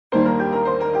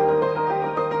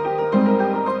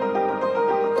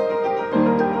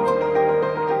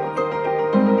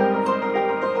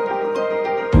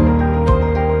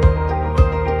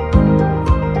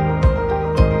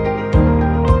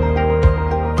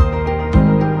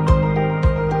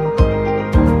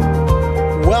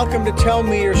welcome to Tell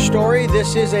Me Your Story.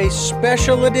 This is a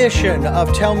special edition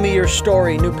of Tell Me Your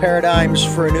Story, New Paradigms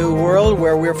for a New World,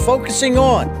 where we're focusing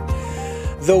on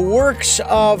the works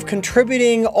of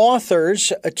contributing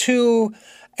authors to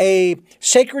a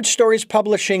Sacred Stories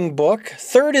publishing book,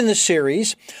 third in the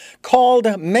series,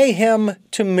 called Mayhem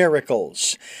to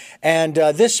Miracles. And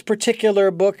this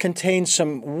particular book contains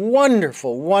some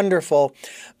wonderful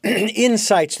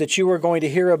insights that you are going to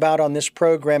hear about on this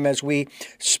program as we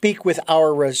speak with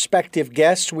our respective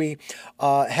guests. We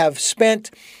have spent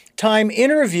time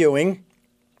interviewing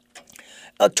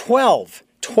 12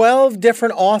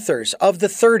 different authors of the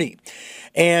 30.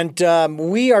 And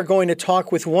we are going to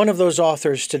talk with one of those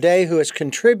authors today who has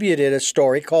contributed a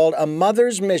story called A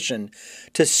Mother's Mission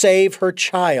to Save Her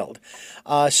Child.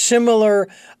 It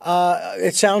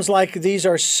sounds like these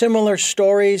are similar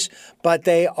stories, but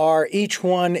they are each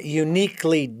one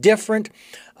uniquely different.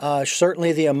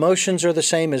 Certainly the emotions are the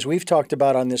same, as we've talked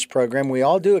about on this program. We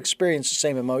all do experience the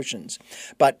same emotions,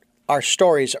 but our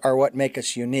stories are what make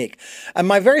us unique. And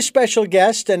my very special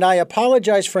guest, and I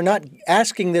apologize for not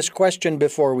asking this question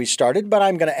before we started, but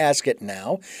I'm going to ask it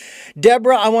now.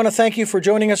 Deborah, I want to thank you for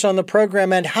joining us on the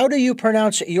program. And how do you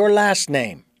pronounce your last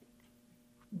name?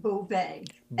 Beauvais.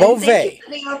 Beauvais. Thank you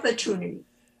for the opportunity.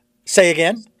 Say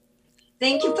again?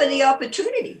 Thank you for the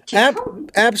opportunity to come.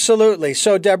 Absolutely.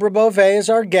 So Deborah Beauvais is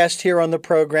our guest here on the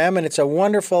program, and it's a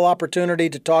wonderful opportunity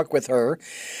to talk with her,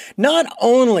 not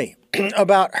only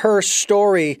about her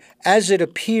story as it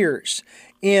appears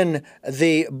in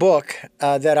the book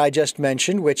that I just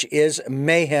mentioned, which is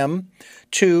Mayhem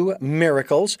to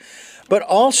Miracles, but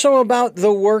also about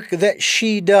the work that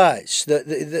she does,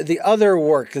 the other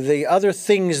work, the other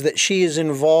things that she is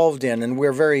involved in. And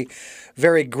we're very,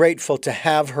 very grateful to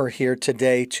have her here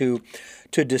today to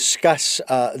discuss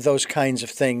those kinds of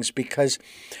things, because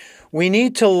we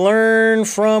need to learn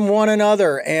from one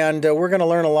another, and we're going to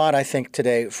learn a lot, I think,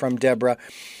 today from Deborah.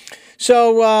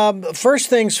 So first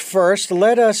things first,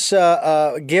 let us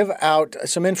give out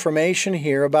some information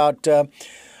here about Deborah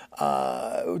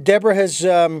has.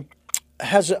 Am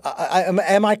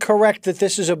I correct that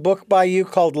this is a book by you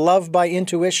called Love by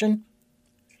Intuition?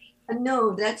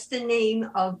 No, that's the name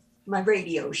of my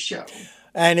radio show.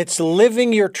 And it's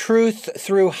Living Your Truth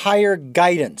Through Higher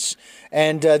Guidance.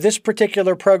 And this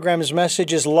particular program's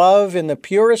message is love in the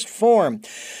purest form.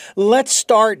 Let's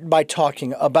start by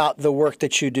talking about the work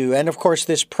that you do and, of course,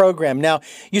 this program. Now,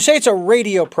 you say it's a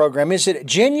radio program. Is it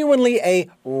genuinely a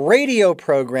radio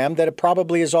program that it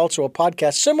probably is also a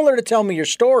podcast, similar to Tell Me Your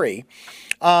Story?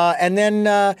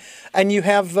 And you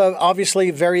have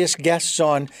obviously various guests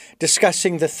on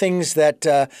discussing the things that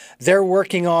they're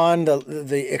working on,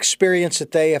 the experience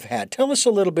that they have had. Tell us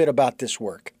a little bit about this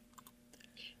work.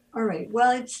 All right.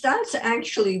 Well, it starts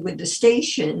actually with the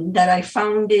station that I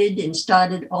founded and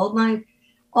started all by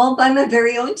my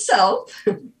very own self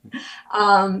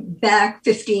back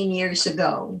 15 years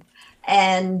ago.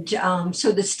 And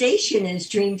so the station is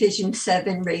Dream Vision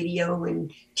 7 radio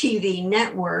and TV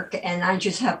network, and I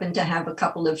just happen to have a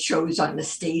couple of shows on the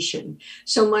station.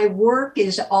 So my work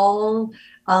is all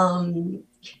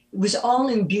was all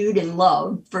imbued in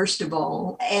love, first of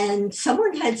all. And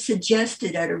someone had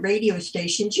suggested at a radio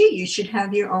station, gee, you should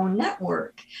have your own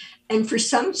network. And for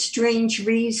some strange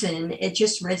reason, it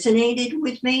just resonated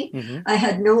with me. Mm-hmm. I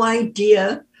had no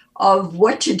idea of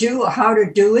what to do or how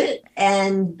to do it,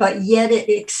 but yet it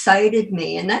excited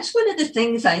me. And that's one of the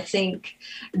things I think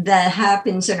that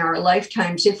happens in our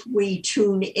lifetimes if we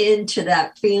tune into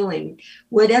that feeling,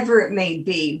 whatever it may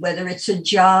be, whether it's a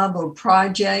job or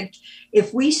project.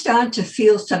 If we start to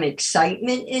feel some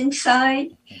excitement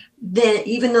inside, then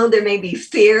even though there may be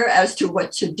fear as to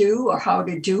what to do or how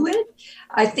to do it,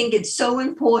 I think it's so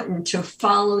important to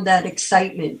follow that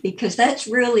excitement, because that's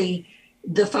really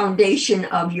the foundation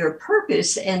of your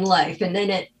purpose in life. And then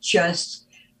it just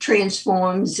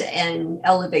transforms and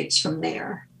elevates from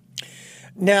there.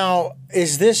 Now,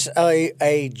 is this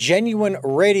a genuine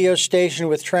radio station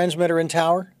with transmitter and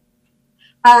tower?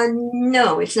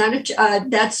 No, it's not.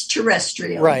 That's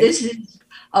terrestrial. Right. This is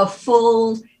a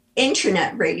full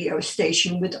internet radio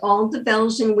station with all the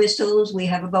bells and whistles. We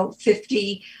have about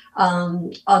 50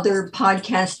 other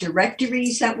podcast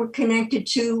directories that we're connected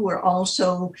to. We're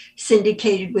also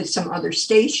syndicated with some other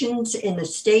stations in the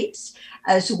States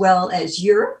as well as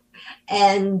Europe.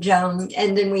 And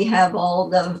then we have all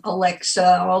the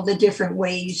Alexa, all the different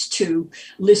ways to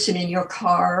listen in your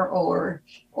car or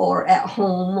at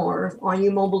home or on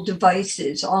your mobile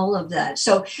devices, all of that.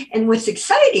 So, and what's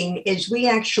exciting is we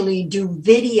actually do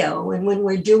video. And when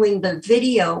we're doing the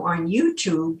video on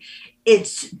YouTube,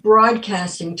 it's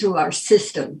broadcasting through our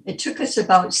system. It took us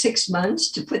about 6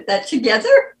 months to put that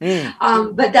together.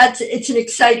 But it's an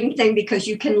exciting thing because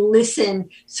you can listen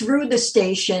through the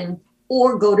station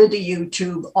or go to the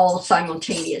YouTube all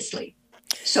simultaneously.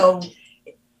 So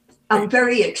I'm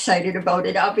very excited about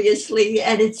it, obviously.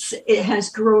 And it has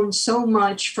grown so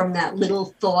much from that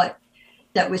little thought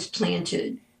that was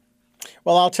planted.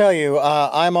 Well, I'll tell you,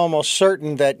 I'm almost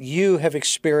certain that you have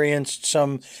experienced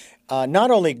some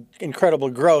not only incredible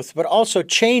growth, but also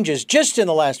changes just in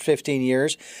the last 15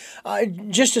 years,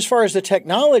 just as far as the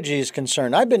technology is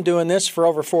concerned. I've been doing this for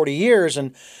over 40 years,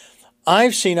 and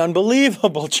I've seen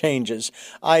unbelievable changes.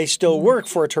 I still work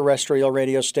for a terrestrial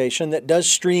radio station that does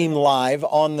stream live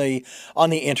on the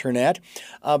internet,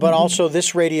 but also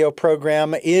this radio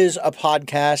program is a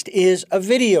podcast, is a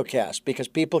video cast, because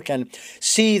people can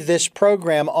see this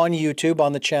program on YouTube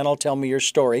on the channel Tell Me Your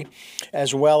Story,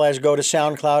 as well as go to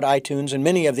SoundCloud, iTunes, and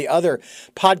many of the other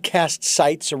podcast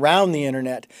sites around the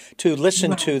internet to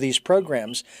listen to these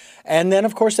programs. And then,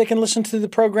 of course, they can listen to the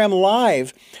program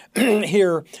live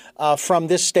here from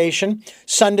this station,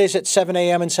 Sundays at 7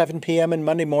 a.m. and 7 p.m. and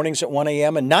Monday mornings at 1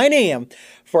 a.m. and 9 a.m.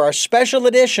 for our special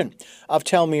edition of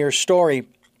Tell Me Your Story.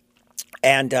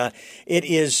 And it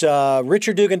is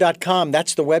richarddugan.com.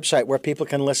 That's the website where people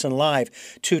can listen live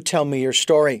to Tell Me Your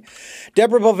Story.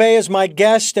 Deborah Beauvais is my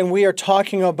guest, and we are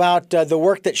talking about the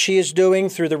work that she is doing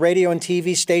through the radio and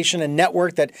TV station and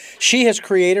network that she has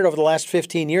created over the last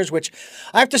 15 years, which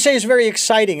I have to say is very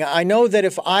exciting. I know that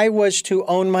if I was to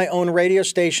own my own radio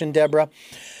station, Deborah,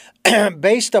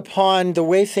 based upon the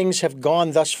way things have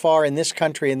gone thus far in this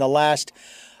country in the last,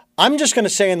 I'm just going to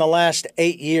say in the last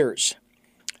 8 years,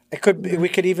 we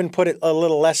could even put it a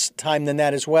little less time than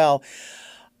that as well.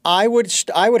 I would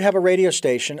have a radio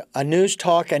station, a news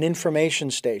talk and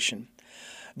information station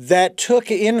that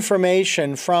took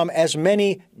information from as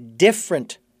many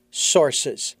different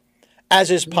sources as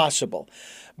is possible.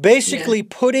 Basically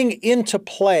putting into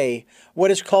play what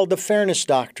is called the Fairness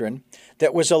Doctrine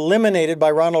that was eliminated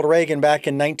by Ronald Reagan back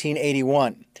in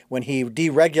 1981 when he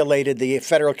deregulated the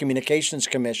Federal Communications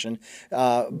Commission,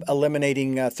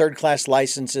 eliminating third-class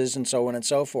licenses and so on and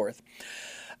so forth.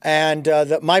 And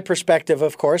my perspective,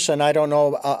 of course, and I don't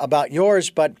know about yours,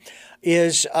 but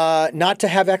is not to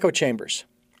have echo chambers,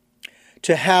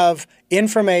 to have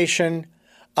information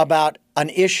about an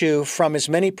issue from as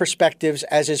many perspectives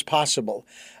as is possible,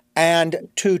 and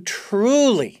to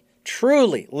truly,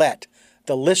 truly let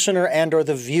the listener and or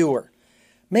the viewer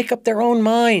make up their own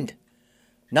mind,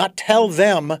 not tell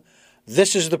them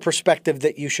this is the perspective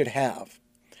that you should have.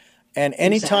 And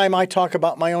anytime I talk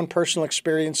about my own personal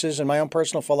experiences and my own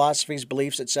personal philosophies,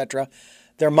 beliefs, etc.,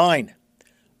 they're mine.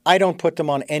 I don't put them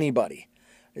on anybody.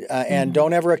 And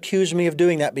don't ever accuse me of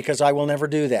doing that, because I will never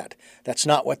do that. That's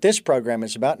not what this program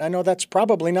is about. And I know that's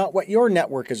probably not what your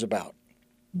network is about.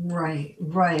 Right,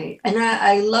 right. And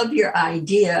I love your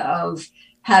idea of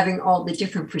having all the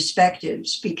different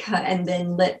perspectives, and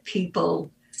then let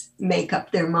people make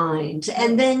up their minds.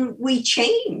 And then we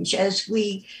change as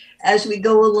we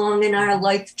go along in our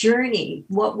life journey.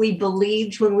 What we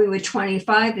believed when we were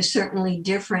 25 is certainly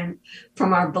different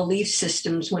from our belief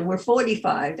systems when we're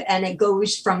 45. And it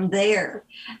goes from there.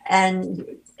 And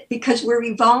because we're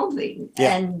evolving,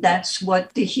 and that's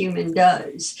what the human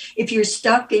does. If you're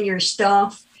stuck in your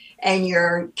stuff and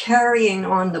you're carrying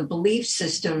on the belief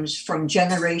systems from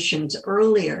generations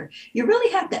earlier, you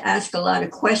really have to ask a lot of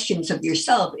questions of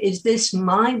yourself. Is this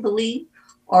my belief,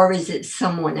 or is it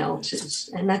someone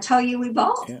else's? And that's how you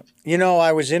evolve. Yeah. You know,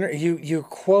 I was you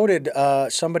quoted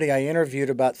somebody I interviewed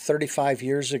about 35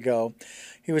 years ago.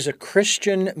 He was a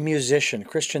Christian musician,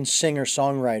 Christian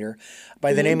singer-songwriter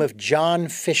by the name of John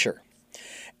Fisher.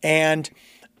 And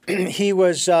he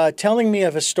was telling me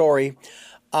of a story,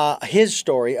 his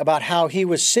story, about how he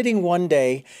was sitting one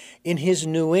day in his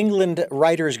New England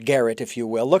writer's garret, if you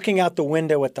will, looking out the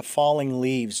window at the falling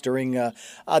leaves during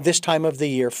this time of the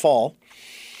year, fall.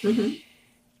 Mm-hmm.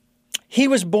 He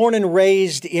was born and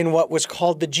raised in what was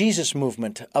called the Jesus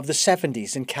movement of the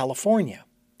 70s in California.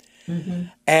 Mm-hmm.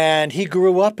 And he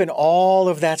grew up in all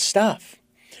of that stuff.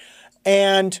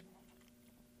 And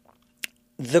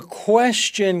the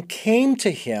question came to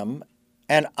him,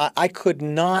 and I could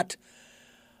not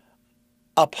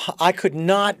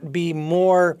be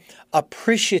more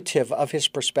appreciative of his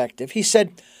perspective. He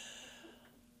said,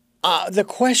 the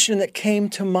question that came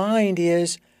to mind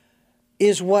is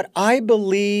what I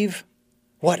believe,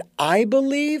 or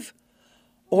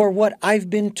what I've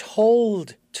been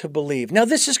told to believe? Now,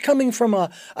 this is coming from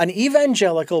an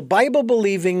evangelical,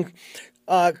 Bible-believing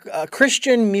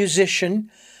Christian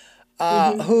musician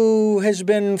Mm-hmm. who has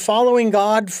been following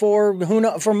God for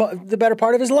the better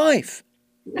part of his life.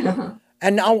 Uh-huh.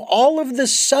 And now all of the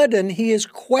sudden he is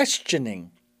questioning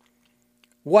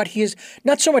what he is,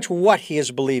 not so much what he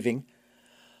is believing,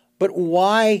 but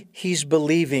why he's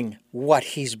believing what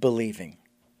he's believing.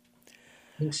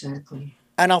 Exactly.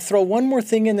 And I'll throw one more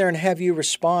thing in there and have you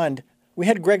respond. We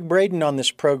had Greg Braden on this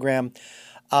program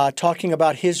talking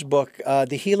about his book,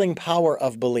 The Healing Power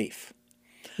of Belief.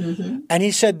 Mm-hmm. And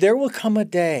he said, there will come a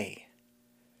day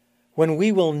when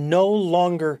we will no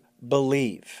longer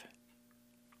believe.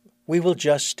 We will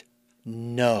just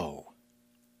know.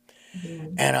 Yeah.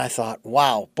 And I thought,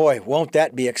 wow, boy, won't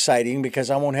that be exciting, because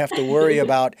I won't have to worry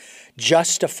about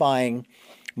justifying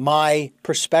my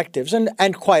perspectives.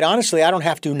 And quite honestly, I don't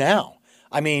have to now.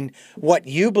 I mean, what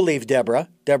you believe, Deborah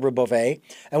Bovay,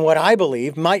 and what I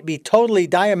believe might be totally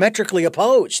diametrically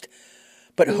opposed.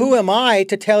 But who am I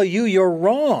to tell you you're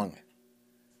wrong?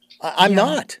 I'm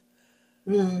not.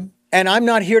 Mm. And I'm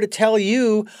not here to tell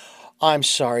you, I'm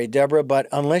sorry, Deborah, but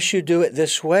unless you do it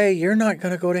this way, you're not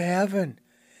going to go to heaven.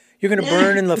 You're going to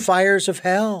burn in the fires of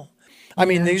hell. I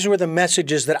mean, these were the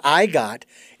messages that I got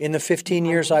in the 15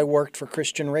 years I worked for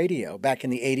Christian radio back in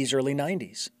the 80s, early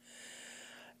 90s.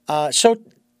 So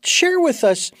share with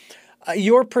us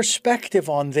your perspective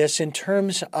on this in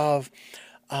terms of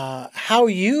how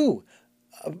you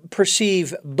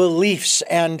perceive beliefs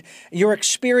and your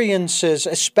experiences,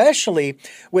 especially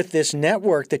with this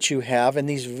network that you have and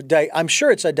these, I'm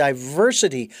sure it's a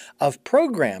diversity of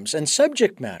programs and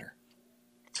subject matter.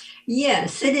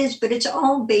 Yes, it is, but it's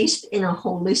all based in a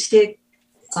holistic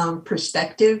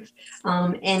perspective.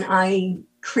 And I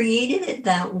created it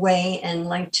that way and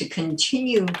like to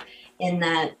continue in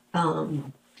that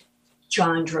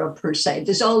genre per se.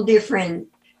 There's all different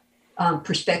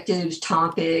perspectives,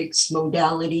 topics,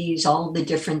 modalities, all the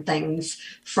different things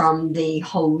from the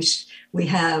host. We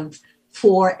have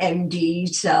 4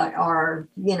 MDs that are,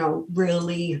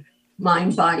 really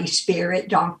mind, body, spirit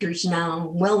doctors now,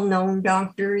 well-known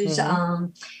doctors. Mm-hmm.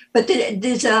 But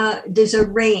there's a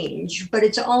range, but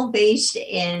it's all based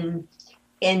in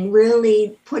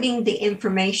really putting the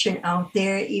information out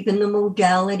there, even the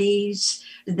modalities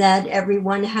that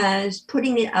everyone has,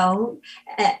 putting it out,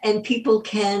 and people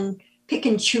can pick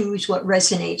and choose what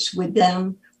resonates with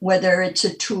them, whether it's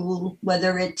a tool,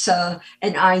 whether it's an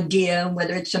idea,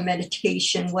 whether it's a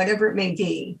meditation, whatever it may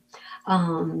be.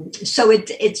 So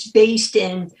it's based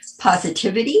in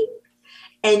positivity,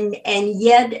 and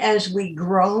yet as we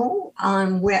grow,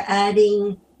 we're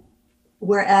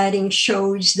adding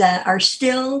shows that are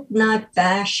still not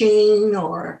bashing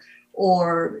or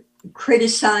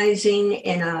criticizing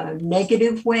in a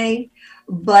negative way,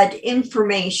 but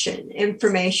information,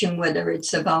 whether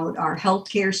it's about our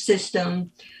healthcare system,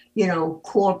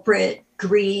 corporate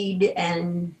greed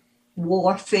and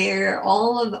warfare,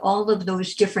 all of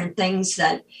those different things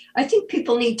that I think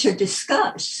people need to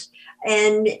discuss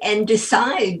and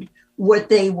decide what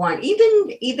they want.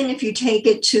 Even if you take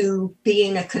it to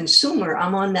being a consumer,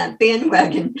 I'm on that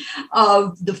bandwagon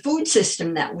of the food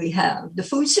system that we have. The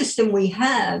food system we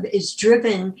have is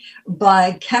driven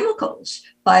by chemicals,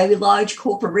 by large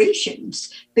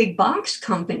corporations, big box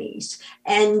companies,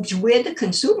 and we're the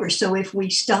consumers. So if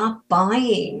we stop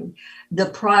buying the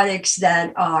products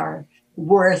that are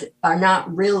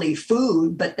not really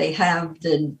food, but they have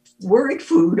the word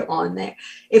food on there.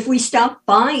 If we stop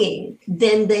buying,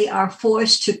 then they are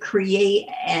forced to create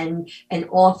and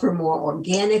offer more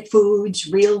organic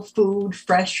foods, real food,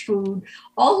 fresh food,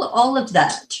 all of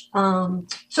that.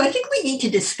 So I think we need to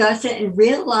discuss it and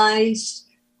realize,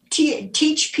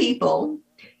 teach people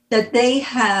that they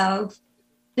have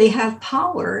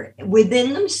power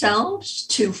within themselves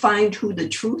to find the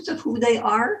truth of who they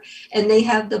are, and they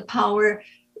have the power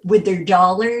with their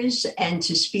dollars and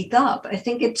to speak up. I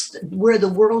think it's where the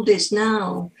world is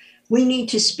now. We need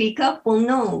to speak up. Well,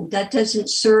 no, that doesn't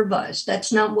serve us.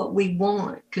 That's not what we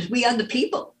want, because we are the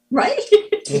people, right?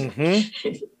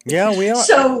 Mm-hmm. Yeah, we are.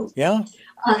 So, yeah.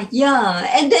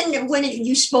 And then when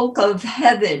you spoke of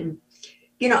heaven,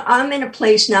 I'm in a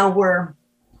place now where,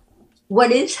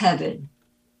 what is heaven?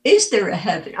 Is there a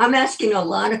heaven? I'm asking a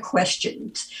lot of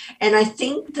questions. And I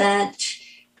think that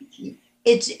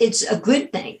it's a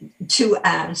good thing to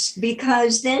ask,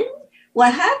 because then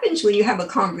what happens when you have a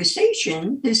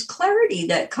conversation, there's clarity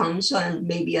that comes on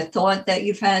maybe a thought that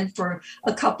you've had for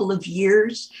a couple of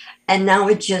years, and now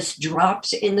it just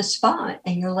drops in the spot.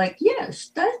 And you're like,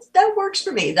 yes, that works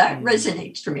for me. That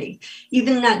resonates for me.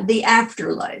 Even that, the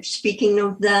afterlife, speaking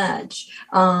of that,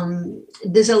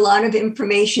 there's a lot of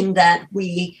information that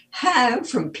we have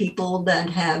from people that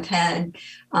have had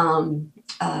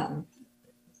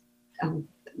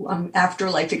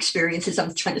afterlife experiences.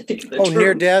 I'm trying to think of the term.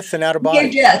 Near death and out of body.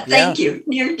 Near death. Thank you.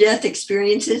 Near death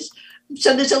experiences.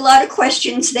 So there's a lot of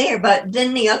questions there. But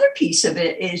then the other piece of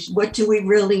it is, what do we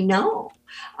really know?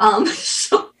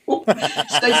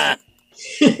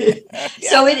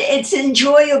 It's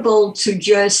enjoyable to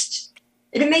just,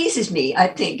 it amazes me, I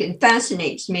think, and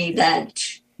fascinates me that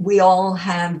we all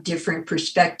have different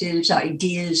perspectives,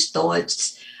 ideas,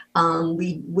 thoughts.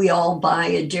 We all buy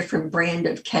a different brand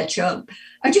of ketchup.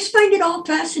 I just find it all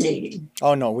fascinating.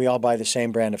 Oh, no, we all buy the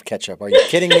same brand of ketchup. Are you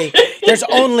kidding me? There's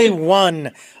only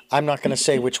one. I'm not going to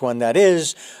say which one that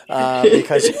is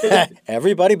because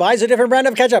everybody buys a different brand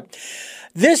of ketchup.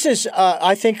 This is,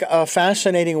 I think, a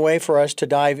fascinating way for us to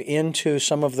dive into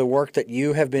some of the work that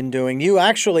you have been doing. You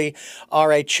actually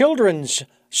are a children's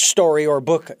story or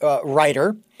book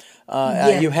writer.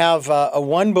 You have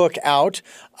one book out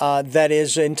that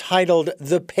is entitled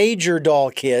The Pager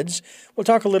Doll Kids. We'll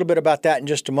talk a little bit about that in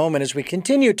just a moment as we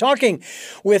continue talking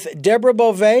with Deborah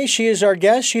Beauvais. She is our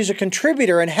guest. She's a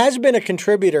contributor and has been a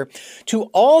contributor to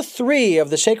all three of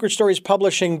the Sacred Stories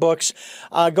Publishing books,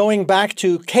 going back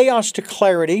to Chaos to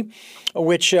Clarity,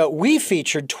 which we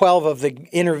featured 12 of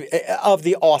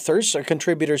the authors, or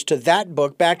contributors to that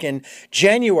book back in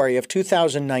January of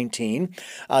 2019.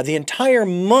 The entire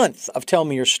month of Tell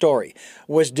Me Your Story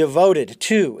was devoted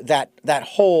to that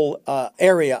whole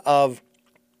area of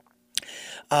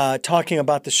talking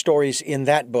about the stories in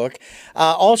that book.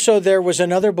 Also, there was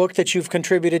another book that you've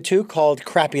contributed to called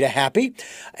Crappy to Happy.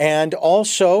 And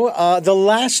also, the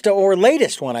latest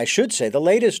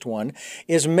one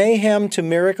is Mayhem to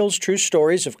Miracles, True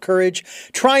Stories of Courage,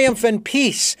 Triumph, and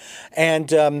Peace.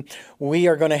 And we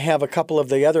are going to have a couple of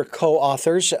the other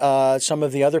co-authors, some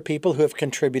of the other people who have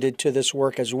contributed to this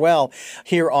work as well,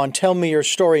 here on Tell Me Your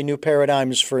Story, New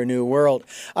Paradigms for a New World.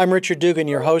 I'm Richard Dugan,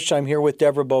 your host. I'm here with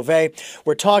Deborah Beauvais.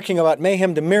 We're talking about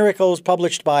Mayhem to Miracles,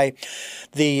 published by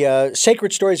the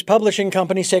Sacred Stories Publishing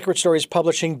Company,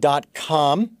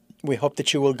 sacredsstoriespublishing.com. We hope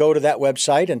that you will go to that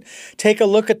website and take a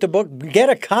look at the book,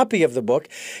 get a copy of the book.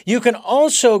 You can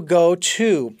also go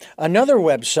to another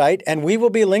website, and we will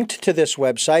be linked to this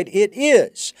website. It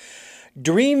is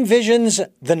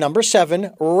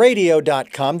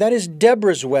dreamvisions7radio.com. That is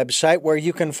Deborah's website, where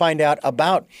you can find out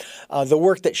about the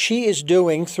work that she is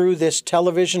doing through this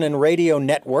television and radio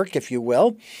network, if you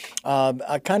will.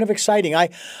 Kind of exciting.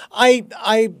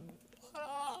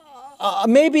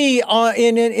 Maybe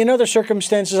in other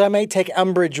circumstances, I may take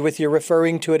umbrage with you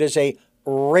referring to it as a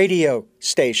radio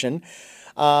station,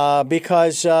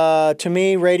 because to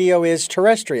me, radio is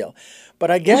terrestrial.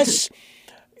 But I guess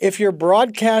if you're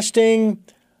broadcasting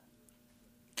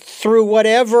through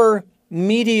whatever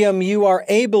medium you are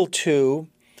able to,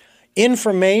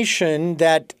 information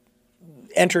that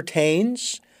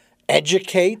entertains,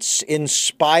 educates,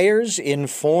 inspires,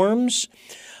 informs,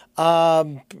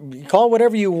 call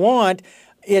whatever you want,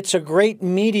 it's a great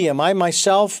medium. I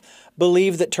myself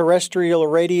believe that terrestrial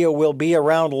radio will be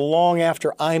around long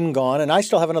after I'm gone, and I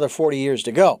still have another 40 years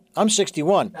to go. I'm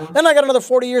 61, and I got another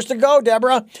 40 years to go,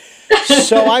 Deborah.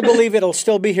 So I believe it'll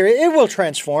still be here. It will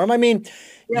transform. I mean,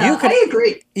 I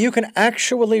agree. You can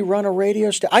actually run a radio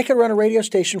station. I could run a radio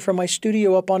station from my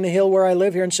studio up on the hill where I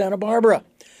live here in Santa Barbara.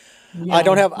 Yeah. I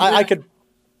don't have. I could.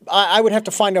 I would have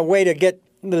to find a way to get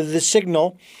the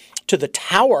signal to the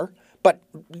tower, but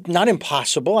not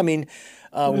impossible. I mean,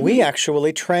 we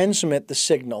actually transmit the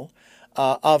signal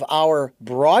of our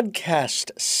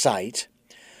broadcast site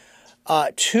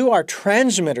to our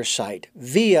transmitter site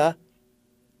via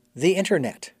the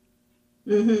internet.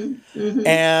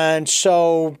 And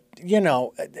so,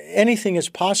 anything is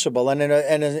possible. And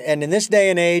in this day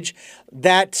and age,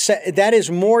 that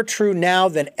is more true now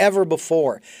than ever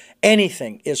before.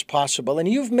 Anything is possible. And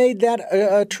you've made that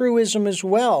a truism as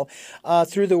well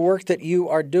through the work that you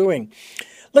are doing.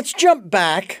 Let's jump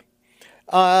back.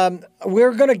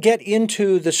 We're going to get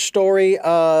into the story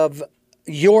of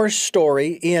your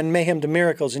story in Mayhem to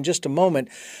Miracles in just a moment.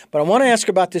 But I want to ask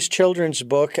about this children's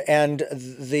book and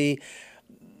the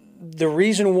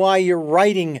reason why you're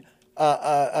writing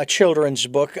a children's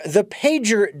book, The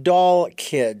Pager Doll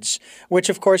Kids, which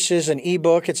of course is an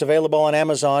ebook. It's available on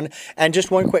Amazon. And just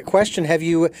one quick question: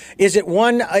 is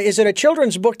it a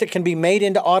children's book that can be made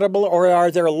into Audible, or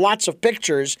are there lots of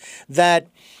pictures that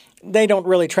they don't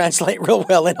really translate real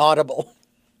well in Audible?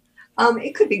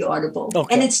 It could be Audible,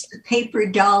 okay. And it's The Paper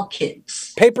Doll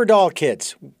Kids. Paper Doll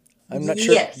Kids. I'm not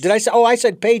sure. Yes. Did I say? Oh, I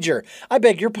said pager. I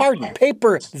beg your pardon.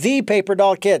 Yes. The Paper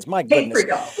Doll Kids. My goodness. Paper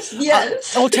dolls.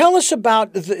 Yes. Tell us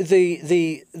about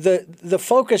the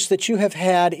focus that you have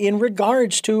had in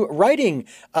regards to writing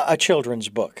a children's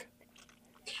book.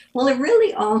 Well, it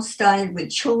really all started with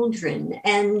children,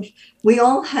 and we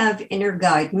all have inner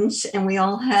guidance, and we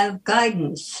all have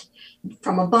guidance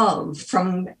from above,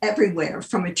 from everywhere,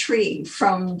 from a tree,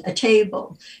 from a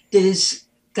table. There's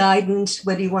guidance,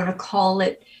 whether you want to call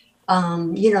it,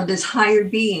 there's higher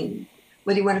being,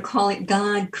 whether you want to call it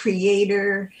God,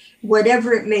 creator,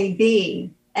 whatever it may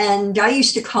be. And I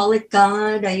used to call it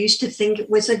God. I used to think it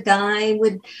was a guy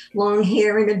with long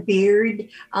hair and a beard.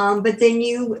 But then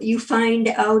you find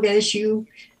out as you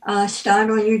start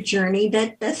on your journey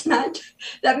that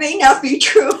may not be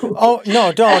true. Oh,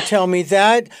 no, don't tell me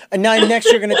that. And now next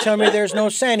you're going to tell me there's no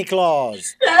Santa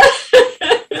Claus.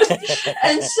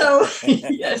 And so,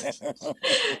 yes.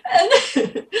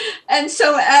 And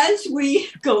so as we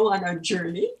go on our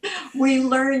journey, we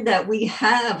learn that we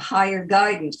have higher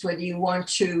guidance, whether you want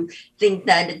to think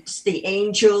that it's the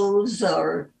angels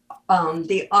or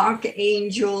the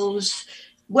archangels,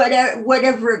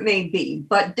 whatever it may be.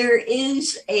 But there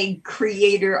is a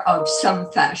creator of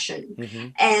some fashion. Mm-hmm.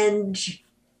 And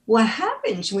what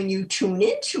happens when you tune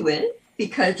into it,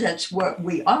 because that's what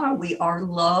we are. We are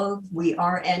love. We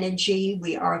are energy.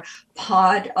 We are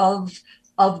part of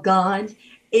God,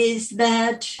 is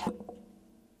that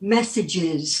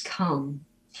messages come,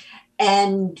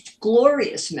 and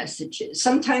glorious messages.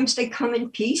 Sometimes they come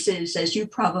in pieces, as you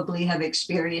probably have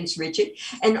experienced, Richard,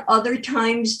 and other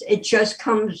times it just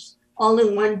comes all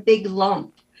in one big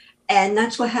lump. And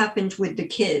that's what happened with the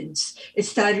kids. It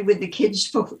started with the Kids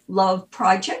for Love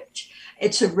project.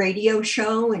 It's a radio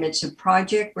show, and it's a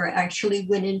project where I actually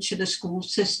went into the school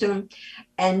system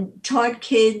and taught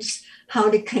kids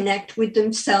how to connect with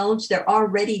themselves. They're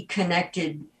already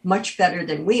connected much better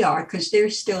than we are because they're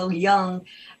still young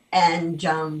and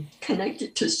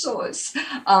connected to source.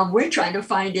 We're trying to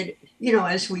find it,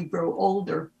 as we grow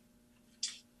older.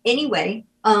 Anyway,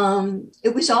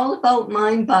 it was all about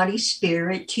mind, body,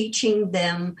 spirit, teaching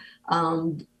them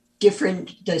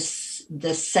the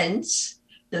sense,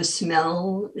 the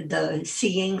smell, the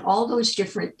seeing, all those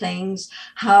different things,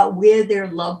 where their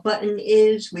love button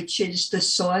is, which is the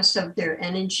source of their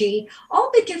energy,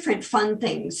 all the different fun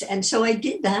things. And so I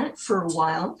did that for a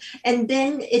while, and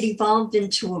then it evolved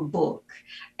into a book.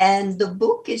 And the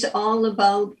book is all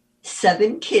about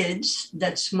 7 kids.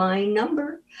 That's my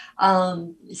number.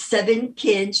 7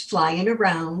 kids flying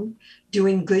around,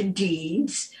 doing good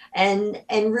deeds, and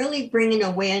really bringing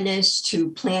awareness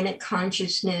to planet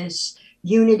consciousness,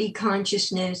 unity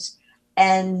consciousness,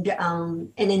 and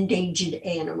endangered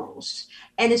animals.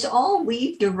 And it's all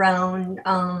weaved around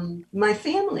my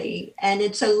family. And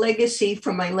it's a legacy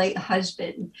from my late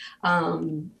husband.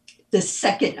 The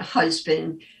second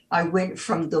husband, I went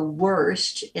from the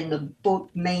worst in the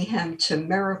book Mayhem to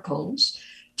Miracles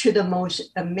to the most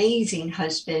amazing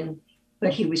husband,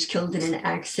 but he was killed in an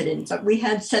accident. But we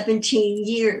had 17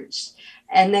 years.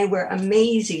 And they were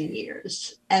amazing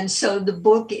years. And so the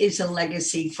book is a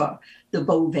legacy for the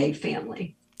Beauvais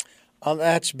family. Oh,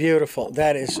 that's beautiful.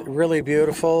 That is really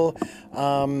beautiful.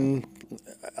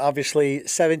 Obviously,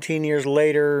 17 years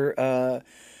later,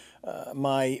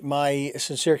 my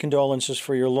sincere condolences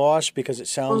for your loss, because it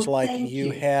sounds like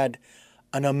you had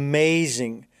an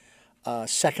amazing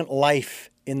second life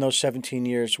in those 17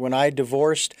 years. When I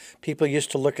divorced, people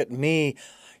used to look at me.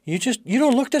 You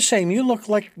don't look the same. You look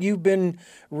like you've been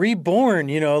reborn,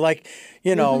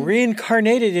 mm-hmm.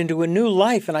 reincarnated into a new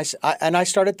life. And I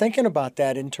started thinking about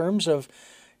that in terms of,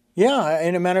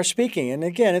 in a manner of speaking. And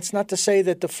again, it's not to say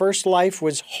that the first life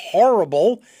was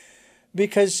horrible,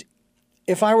 because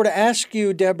if I were to ask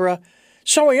you, Deborah,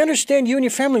 so I understand you and your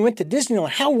family went to Disneyland.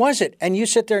 How was it? And you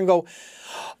sit there and go,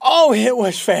 oh, it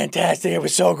was fantastic. It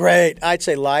was so great. I'd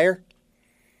say liar.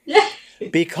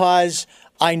 Because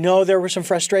I know there were some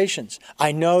frustrations.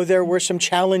 I know there were some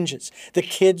challenges. The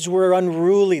kids were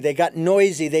unruly. They got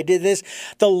noisy. They did this.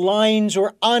 The lines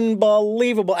were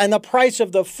unbelievable. And the price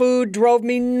of the food drove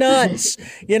me nuts.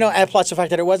 And plus the fact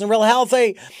that it wasn't real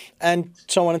healthy, and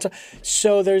so on and so on.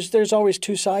 So there's always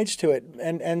two sides to it.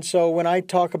 And so when I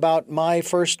talk about my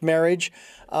first marriage,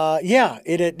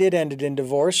 it ended in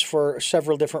divorce for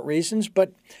several different reasons.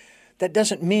 But that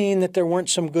doesn't mean that there weren't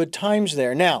some good times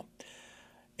there. Now,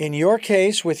 in your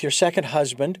case, with your second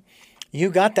husband,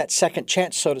 you got that second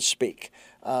chance, so to speak.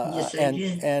 Yes, I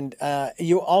did. And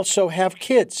you also have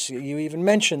kids. You even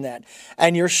mentioned that.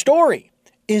 And your story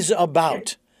is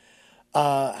about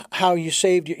how you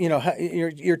saved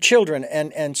your children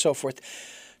and so forth.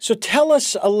 So tell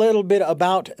us a little bit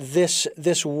about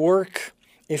this work,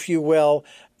 if you will,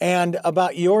 and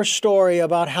about your story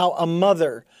about how a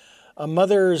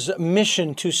mother's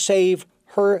mission to save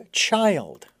her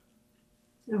child.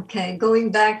 Okay,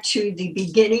 going back to the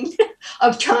beginning,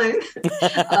 of time.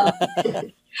 uh,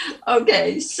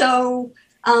 okay, so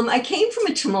I came from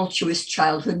a tumultuous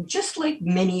childhood, just like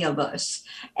many of us,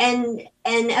 and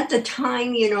at the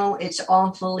time, it's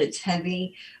awful, it's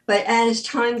heavy, but as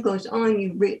time goes on,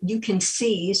 you can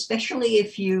see, especially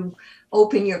if you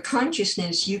open your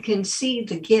consciousness, you can see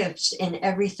the gifts in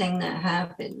everything that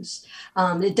happens.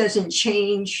 It doesn't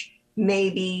change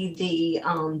maybe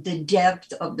the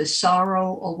depth of the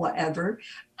sorrow or whatever.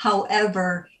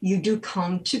 However, you do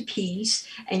come to peace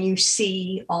and you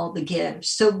see all the gifts.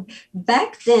 So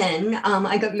back then,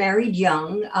 I got married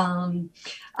young.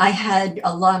 I had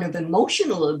a lot of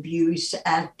emotional abuse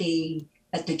at the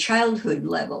childhood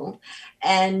level.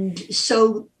 And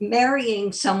so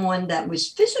marrying someone that was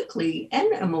physically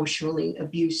and emotionally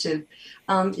abusive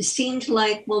seemed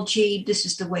like, well, gee, this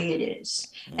is the way it is.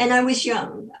 And I was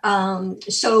young.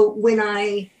 So when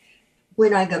I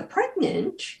got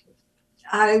pregnant,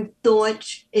 I thought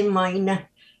in my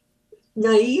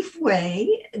naive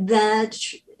way that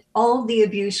all the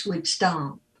abuse would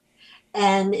stop,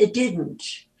 and it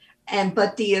didn't.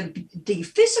 But the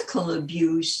physical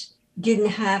abuse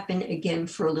didn't happen again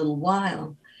for a little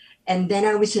while. And then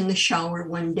I was in the shower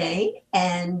one day,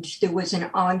 and there was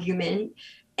an argument,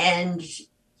 and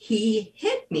he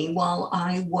hit me while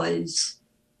I was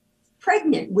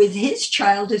pregnant with his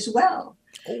child as well.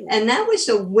 Oh. And that was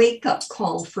a wake-up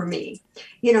call for me.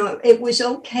 It was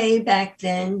okay back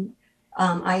then.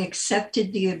 I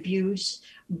accepted the abuse,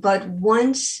 but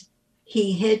once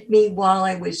he hit me while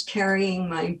I was carrying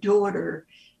my daughter,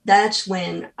 that's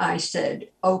when I said,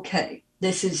 okay,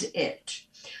 this is it.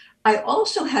 I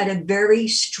also had a very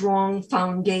strong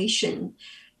foundation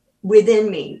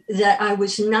within me that I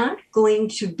was not going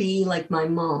to be like my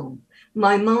mom.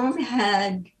 My mom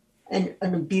had an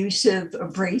abusive,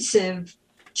 abrasive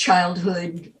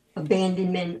childhood,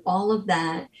 abandonment, all of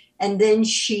that. And then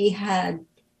she had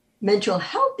mental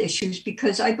health issues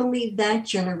because I believe that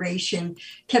generation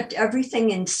kept everything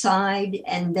inside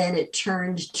and then it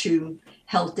turned to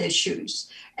health issues.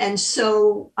 And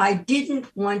so I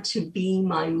didn't want to be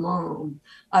my mom.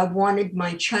 I wanted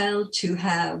my child to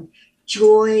have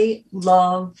joy,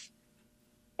 love,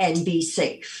 and be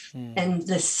safe. And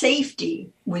the safety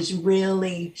was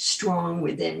really strong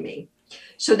within me.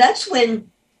 So that's when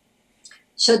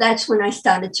I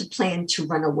started to plan to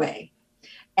run away.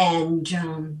 And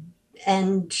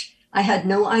I had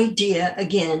no idea,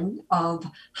 again, of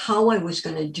how I was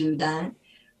going to do that.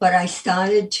 But I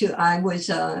was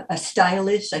a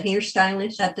stylist, a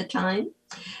hairstylist at the time.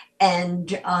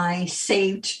 And I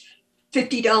saved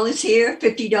 $50 here,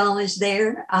 $50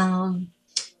 there.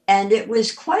 And it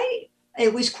was quite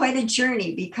a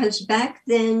journey, because back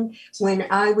then when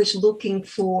I was looking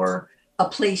for a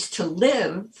place to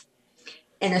live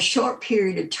in a short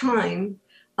period of time,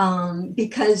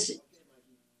 because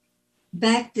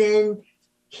back then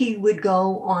he would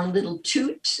go on little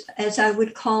toots, as I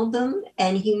would call them,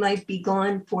 and he might be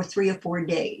gone for 3 or 4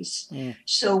 days.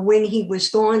 So when he was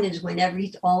gone is when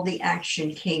all the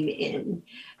action came in.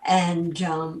 And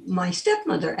my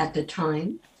stepmother at the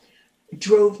time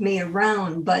drove me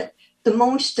around. But the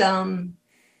most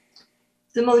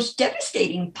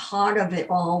devastating part of it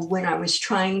all, when I was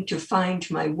trying to find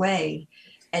my way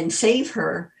and save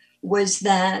her, was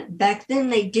that back then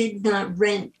they did not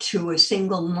rent to a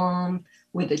single mom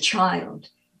with a child.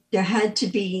 There had to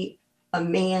be a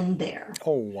man there.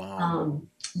 Oh, wow.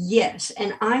 Yes.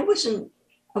 And I wasn't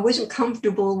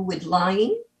comfortable with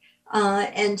lying.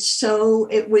 And so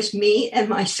it was me and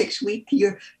my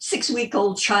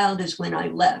 6-week-old child is when I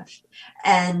left.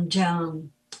 And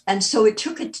so it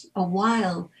took a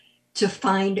while to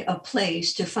find a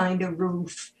place, to find a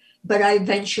roof, but I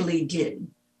eventually did.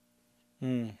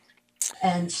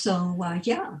 And so,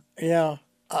 yeah. Yeah.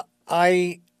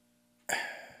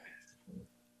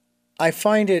 I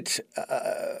find it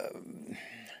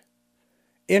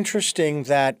interesting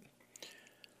that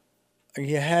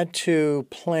you had to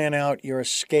plan out your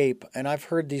escape. And I've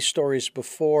heard these stories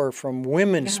before from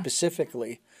women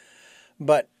specifically,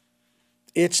 but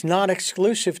it's not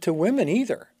exclusive to women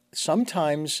either.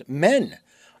 Sometimes men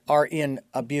are in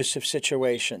abusive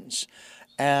situations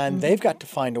and they've got to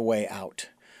find a way out.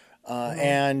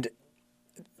 And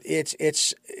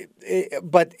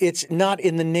but it's not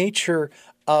in the nature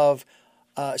of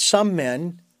some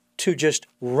men to just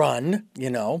run,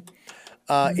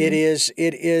 It is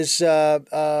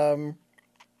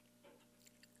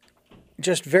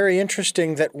just very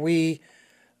interesting that we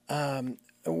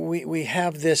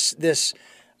have this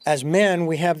as men,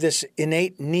 we have this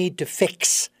innate need to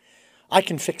fix. I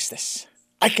can fix this.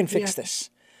 I can fix this.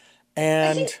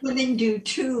 And I think women do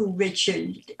too,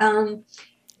 Richard.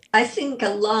 I think a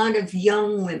lot of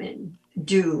young women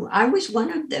do. I was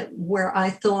one of them where I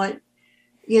thought,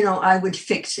 I would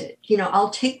fix it. I'll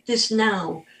take this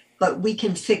now, but we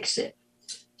can fix it.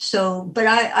 So, but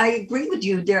I agree with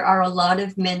you. There are a lot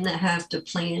of men that have to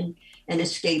plan an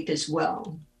escape as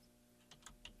well.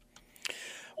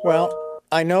 Well,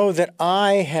 I know that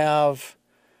I have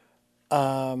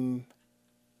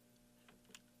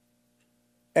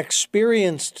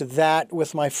experienced that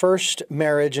with my first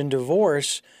marriage and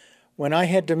divorce when I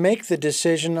had to make the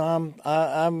decision,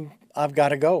 I've got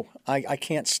to go. I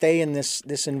can't stay in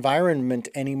this environment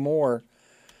anymore.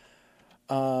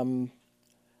 And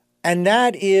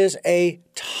that is a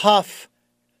tough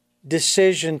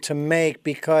decision to make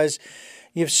because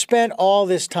you've spent all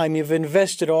this time, you've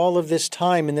invested all of this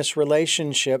time in this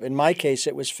relationship. In my case,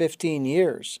 it was 15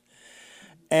 years.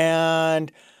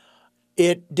 And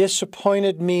it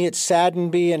disappointed me, it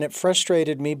saddened me, and it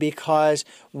frustrated me because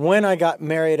when I got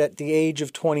married at the age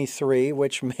of 23,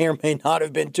 which may or may not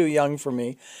have been too young for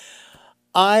me,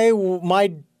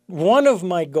 one of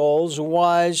my goals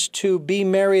was to be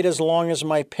married as long as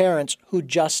my parents, who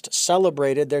just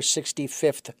celebrated their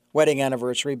 65th wedding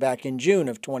anniversary back in June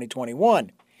of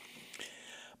 2021.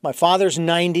 My father's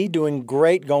 90, doing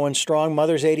great, going strong.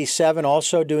 Mother's 87,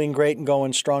 also doing great and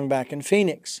going strong back in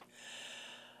Phoenix.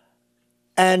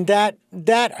 And that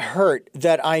hurt,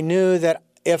 that I knew that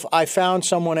if I found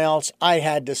someone else, I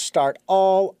had to start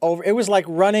all over. It was like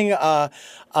running a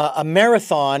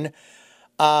marathon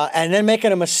and then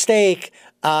making a mistake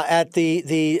at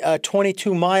the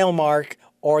 22-mile mark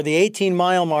or the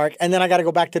 18-mile mark, and then I got to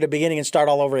go back to the beginning and start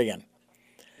all over again.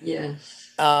 Yes.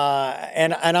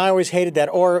 And I always hated that.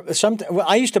 Or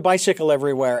I used to bicycle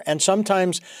everywhere, and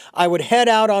sometimes I would head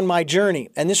out on my journey,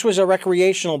 and this was a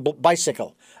recreational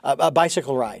bicycle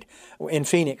ride in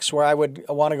Phoenix, where I would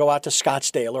want to go out to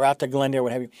Scottsdale or out to Glendale,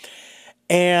 what have you.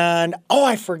 And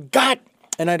I forgot,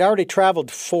 and I'd already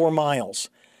traveled 4 miles.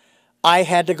 I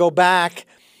had to go back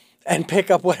and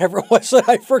pick up whatever it was that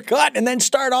I forgot and then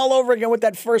start all over again with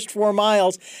that first 4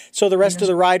 miles. So the rest of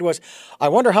the ride was, I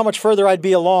wonder how much further I'd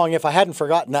be along if I hadn't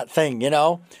forgotten that thing,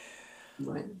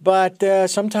 Right. But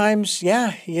sometimes,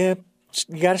 you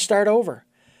got to start over.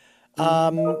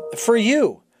 For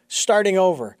you, starting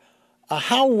over,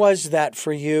 how was that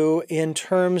for you in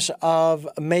terms of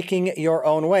making your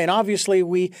own way? And obviously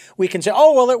we can say,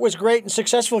 it was great and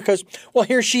successful because,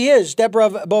 here she is,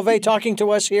 Deborah Beauvais talking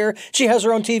to us here. She has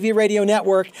her own TV radio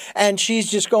network and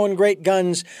she's just going great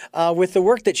guns with the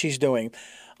work that she's doing.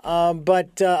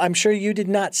 But I'm sure you did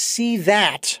not see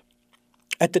that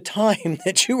at the time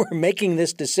that you were making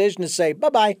this decision to say,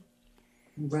 bye-bye.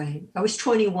 Right. I was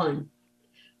 21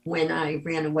 when I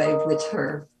ran away with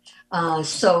her.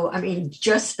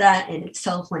 Just that in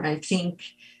itself, when I think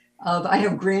of, I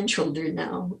have grandchildren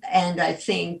now, and I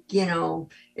think,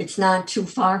 it's not too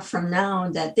far from now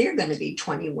that they're going to be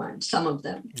 21, some of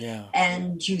them. Yeah.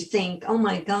 And you think, oh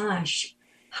my gosh,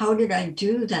 how did I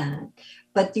do that?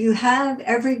 But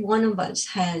every one of us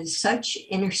has such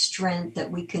inner strength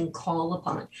that we can call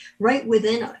upon right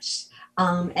within us.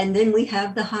 And then we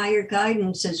have the higher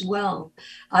guidance as well.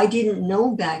 I didn't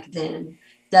know back then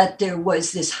that there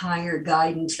was this higher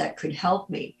guidance that could help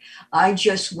me. I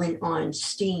just went on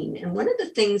steam. And one of the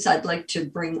things I'd like to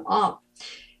bring up,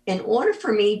 in order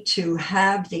for me to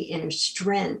have the inner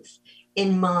strength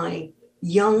in my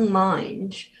young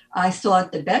mind, I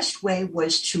thought the best way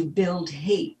was to build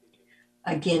hate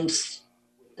against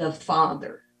the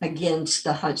father, against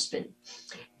the husband.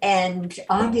 And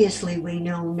obviously we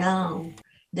know now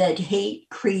that hate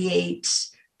creates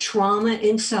trauma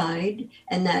inside,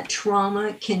 and that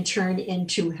trauma can turn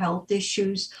into health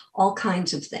issues, all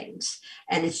kinds of things.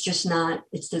 And it's just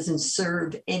it doesn't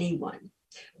serve anyone.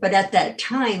 But at that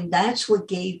time, that's what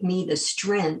gave me the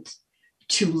strength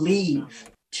to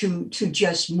leave, to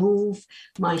just move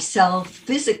myself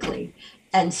physically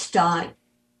and start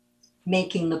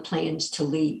making the plans to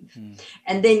leave.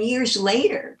 And then years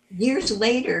later,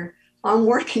 I'm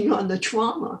working on the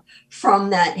trauma from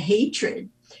that hatred.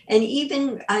 And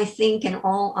even, I think, in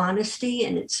all honesty,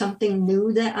 and it's something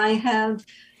new that I have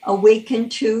awakened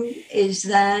to, is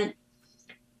that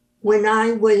when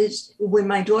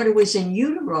my daughter was in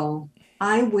utero,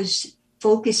 I was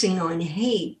focusing on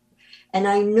hate. And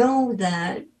I know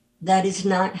that is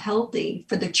not healthy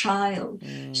for the child.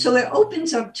 So it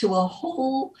opens up to a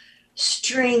whole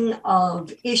string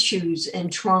of issues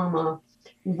and trauma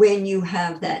when you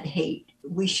have that hate.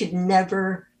 We should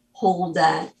never hold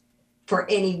that for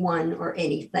anyone or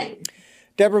anything.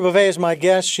 Deborah Beauvais is my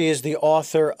guest. She is the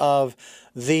author of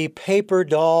The Paper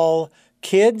Doll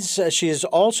kids. She is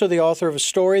also the author of a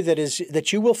story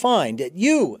that you will find,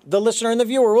 you, the listener and the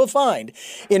viewer, will find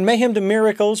in Mayhem to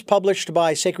Miracles, published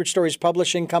by Sacred Stories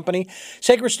Publishing Company.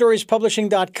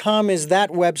 SacredStoriesPublishing.com is that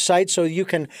website, so you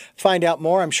can find out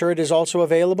more. I'm sure it is also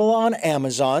available on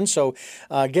Amazon, so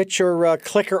get your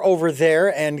clicker over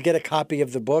there and get a copy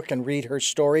of the book and read her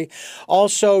story.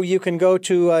 Also, you can go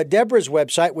to Deborah's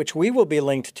website, which we will be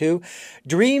linked to,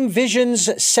 Dream Visions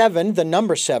 7, the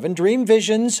number 7,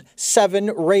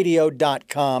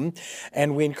 DreamVisions7radio.com,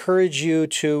 and we encourage you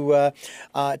to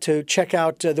check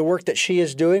out the work that she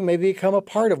is doing, maybe become a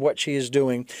part of what she is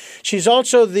doing. She's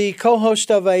also the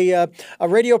co-host of a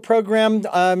radio program.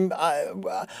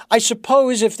 I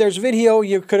suppose if there's video,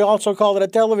 you could also call it a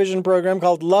television program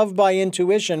called Love by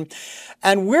Intuition.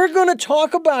 And we're going to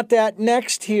talk about that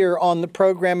next here on the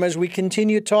program as we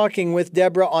continue talking with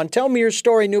Deborah on Tell Me Your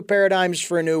Story, New Paradigms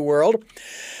for a New World.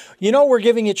 You know, we're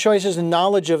giving you choices and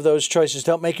knowledge of those choices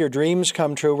to help make your dreams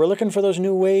come true. We're looking for those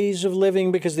new ways of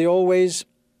living because the old ways,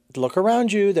 look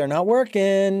around you, they're not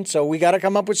working. So we got to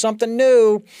come up with something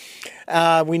new.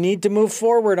 We need to move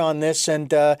forward on this,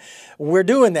 and we're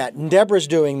doing that. And Deborah's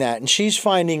doing that, and she's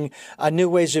finding new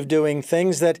ways of doing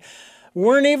things that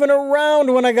weren't even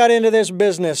around when I got into this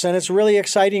business, and it's really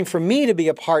exciting for me to be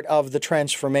a part of the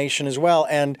transformation as well,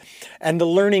 and the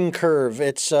learning curve.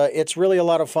 It's really a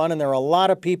lot of fun, and there are a lot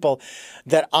of people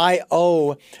that I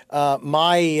owe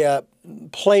my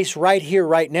place right here,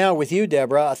 right now with you,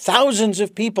 Deborah. Thousands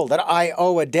of people that I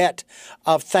owe a debt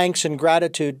of thanks and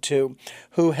gratitude to,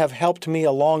 who have helped me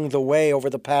along the way over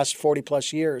the past 40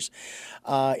 plus years.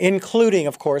 Including,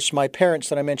 of course, my parents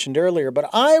that I mentioned earlier. But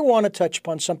I want to touch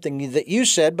upon something that you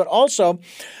said, but also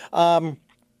the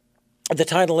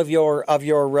title of your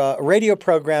radio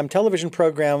program, television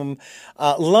program,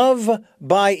 Love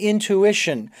by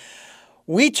Intuition.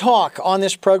 We talk on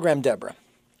this program, Deborah,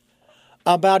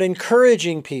 about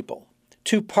encouraging people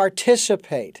to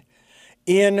participate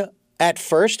in, at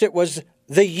first, it was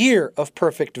the Year of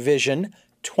Perfect Vision,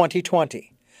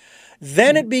 2020.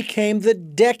 Then it became the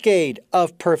Decade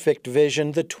of Perfect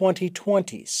Vision, the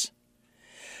 2020s.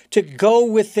 To go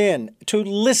within, to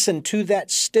listen to that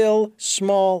still,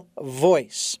 small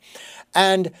voice,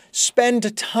 and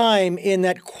spend time in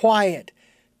that quiet,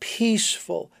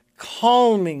 peaceful,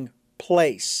 calming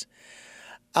place,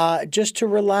 just to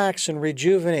relax and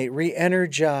rejuvenate,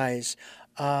 re-energize,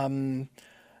 and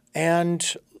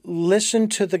listen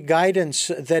to the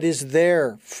guidance that is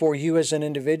there for you as an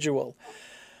individual.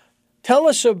 Tell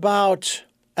us about,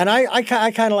 and I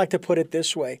kind of like to put it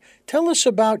this way, tell us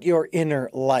about your inner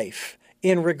life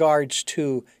in regards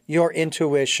to your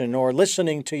intuition or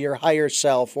listening to your higher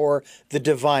self or the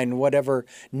divine, whatever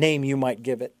name you might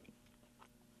give it.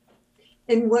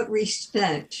 In what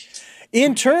respect?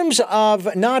 In terms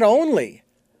of not only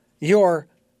your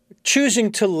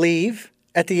choosing to leave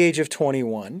at the age of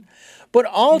 21, but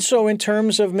also in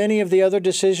terms of many of the other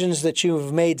decisions that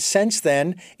you've made since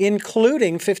then,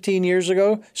 including 15 years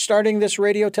ago, starting this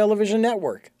radio television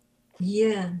network.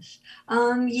 Yes.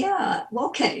 Yeah.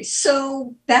 Okay.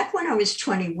 So back when I was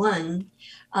 21,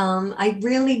 I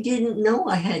really didn't know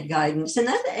I had guidance. And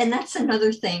that's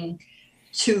another thing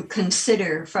to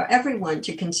consider, for everyone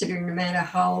to consider, no matter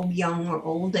how young or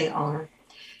old they are.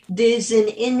 There's an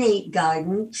innate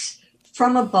guidance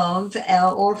from above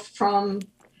or from,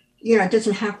 it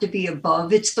doesn't have to be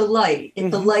above. It's the light. Mm-hmm.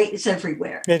 The light is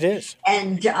everywhere. It is.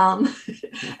 And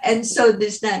and so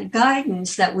there's that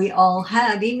guidance that we all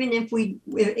have, even if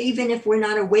we're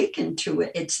not awakened to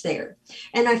it, it's there.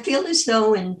 And I feel as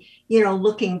though,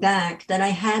 looking back, that I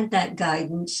had that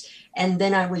guidance, and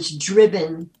then I was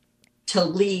driven to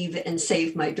leave and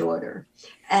save my daughter.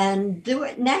 And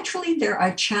naturally, there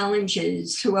are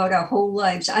challenges throughout our whole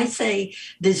lives. I say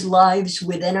there's lives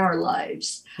within our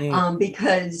lives,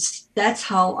 because that's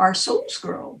how our souls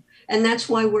grow. And that's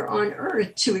why we're on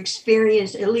earth, to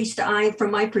experience, at least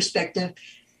from my perspective,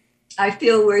 I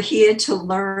feel we're here to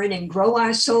learn and grow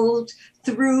our souls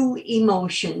through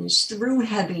emotions, through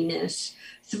heaviness,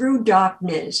 through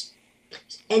darkness,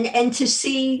 and to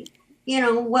see,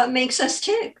 what makes us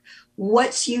tick.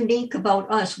 What's unique about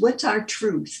us? What's our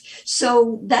truth?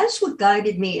 So that's what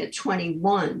guided me at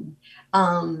 21,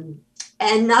 and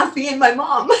not being my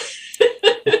mom. And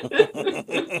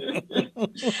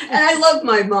I love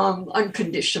my mom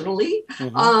unconditionally.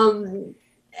 Mm-hmm.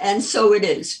 And so it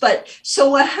is. But so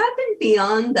what happened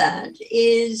beyond that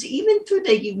is, even through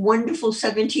the wonderful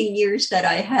 17 years that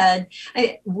I had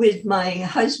with my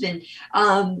husband,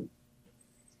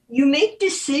 you make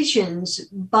decisions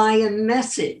by a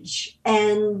message,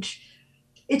 and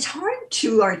it's hard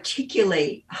to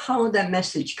articulate how that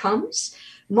message comes,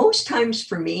 most times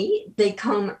for me, they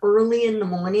come early in the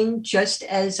morning, just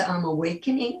as I'm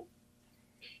awakening.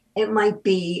 It might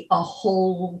be a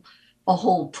whole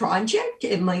project.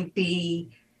 It might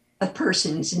be a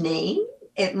person's name.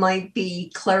 It might be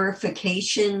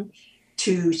clarification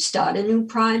to start a new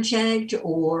project,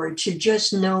 or to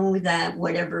just know that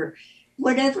whatever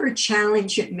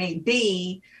challenge it may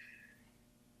be,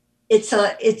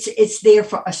 it's there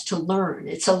for us to learn.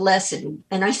 It's a lesson.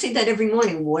 And I say that every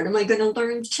morning. What am I going to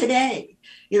learn today?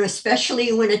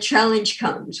 Especially when a challenge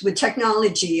comes with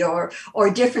technology or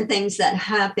different things that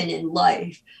happen in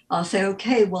life. I'll say,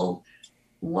 okay, well,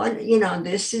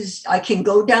 this is, I can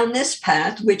go down this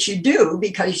path, which you do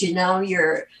because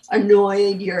you're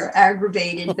annoyed, you're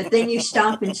aggravated, but then you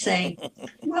stop and say,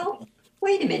 well,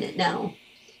 wait a minute now.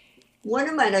 What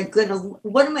am I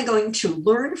going to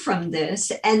learn from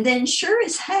this? And then sure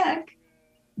as heck,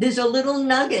 there's a little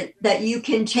nugget that you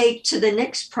can take to the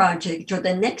next project or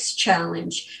the next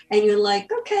challenge. And you're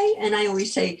like, okay. And I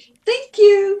always say, thank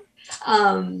you.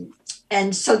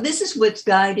 And so this is what's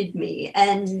guided me,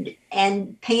 and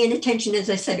paying attention, as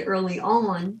I said early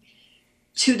on,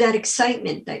 to that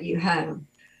excitement that you have,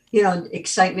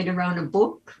 excitement around a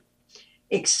book,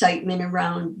 excitement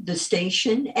around the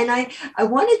station. And I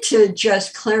wanted to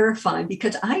just clarify,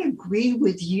 because I agree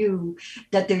with you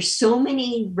that there's so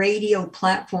many radio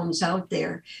platforms out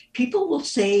there. People will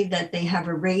say that they have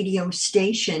a radio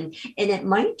station, and it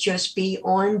might just be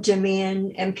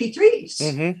on-demand MP3s.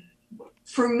 Mm-hmm.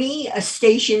 For me, a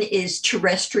station is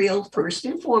terrestrial first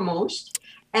and foremost.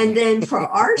 And then for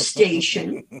our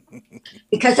station,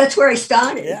 because that's where I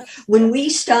started. Yeah. When we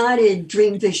started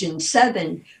Dream Vision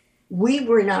 7, we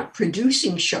were not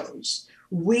producing shows.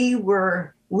 We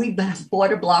bought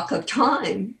a block of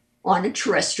time on a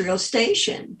terrestrial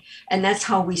station. And that's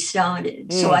how we started.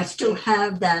 Mm. So I still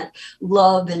have that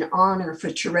love and honor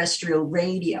for terrestrial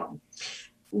radio.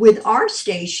 With our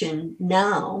station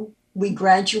now, we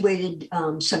graduated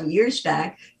some years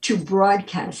back to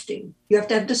broadcasting. You have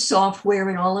to have the software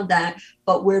and all of that,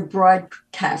 but we're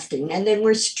broadcasting, and then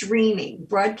we're streaming.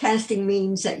 Broadcasting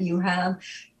means that you have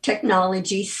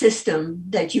technology system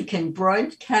that you can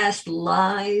broadcast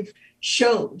live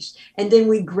shows. And then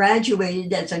we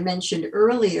graduated, as I mentioned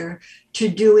earlier, to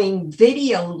doing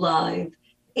video live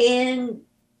and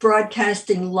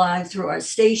broadcasting live through our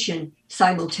station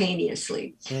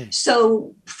simultaneously. Mm.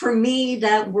 So for me,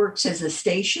 that works as a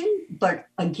station. But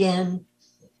again,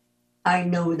 I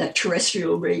know that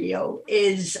terrestrial radio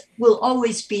will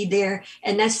always be there.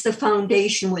 And that's the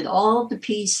foundation with all the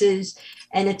pieces.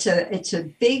 And it's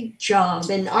a big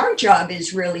job. And our job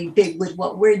is really big with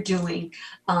what we're doing.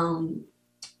 And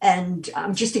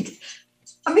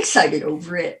I'm excited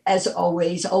over it, as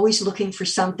always looking for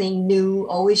something new,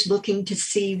 always looking to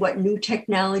see what new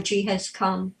technology has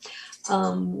come.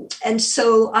 And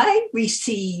so I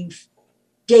receive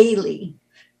daily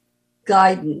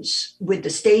guidance with the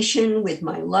station, with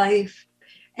my life.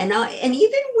 And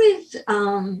even with,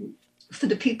 for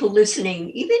the people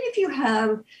listening, even if you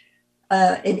have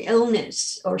an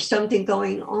illness or something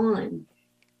going on,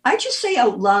 I just say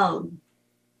out loud,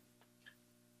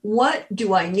 what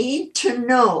do I need to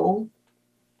know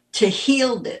to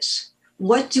heal this?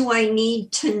 What do I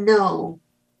need to know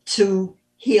to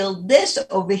heal this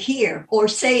over here? Or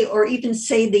even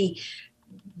say the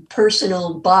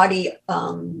personal body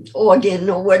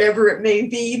organ or whatever it may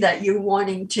be that you're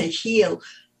wanting to heal.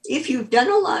 If you've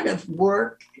done a lot of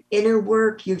work, inner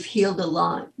work, you've healed a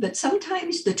lot. But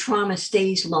sometimes the trauma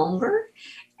stays longer.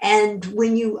 And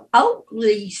when you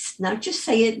outly, not just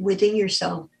say it within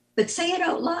yourself, but say it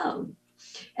out loud.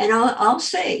 And I'll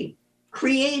say,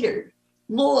 Creator,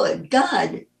 Lord,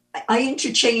 God. I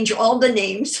interchange all the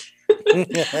names.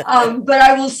 But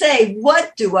I will say,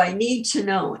 what do I need to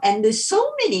know? And there's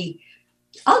so many,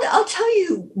 I'll tell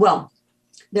you, well,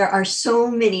 there are so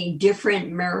many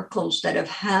different miracles that have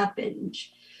happened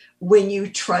when you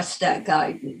trust that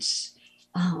guidance.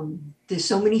 There's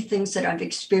so many things that I've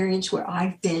experienced where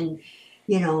I've been,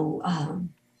 in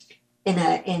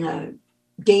a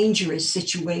dangerous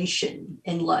situation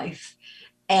in life,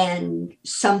 and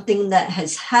something that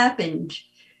has happened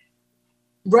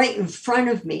right in front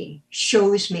of me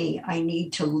shows me I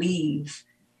need to leave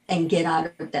and get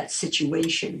out of that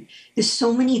situation. There's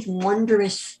so many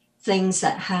wondrous things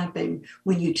that happen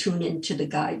when you tune into the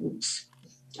guidance.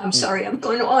 I'm sorry, I'm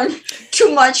going on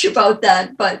too much about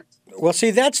that, but Well,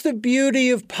 see, that's the beauty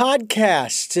of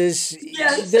podcasts is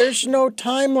Yes. there's no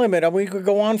time limit. I mean, we could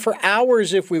go on for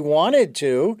hours if we wanted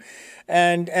to.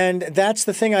 And that's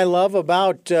the thing I love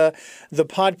about the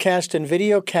podcast and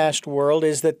videocast world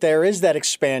is that there is that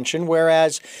expansion.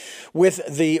 Whereas with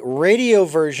the radio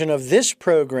version of this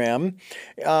program,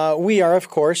 we are, of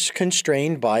course,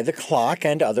 constrained by the clock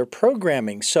and other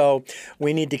programming. So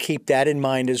we need to keep that in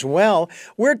mind as well.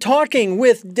 We're talking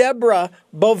with Deborah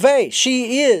Beauvais.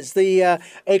 She is a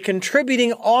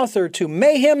contributing author to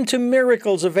Mayhem to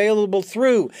Miracles, available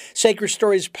through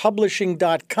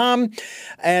sacredstoriespublishing.com.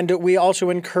 And we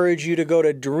also encourage you to go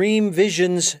to Dream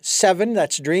Visions 7,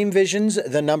 that's Dream Visions,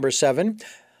 the number 7,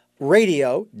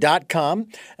 radio.com.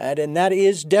 And that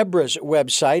is Deborah's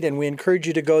website. And we encourage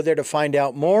you to go there to find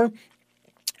out more.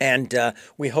 And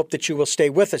we hope that you will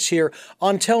stay with us here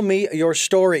on Tell Me Your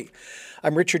Story.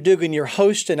 I'm Richard Dugan, your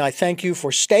host, and I thank you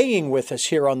for staying with us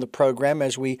here on the program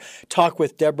as we talk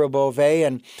with Deborah Beauvais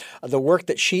and the work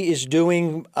that she is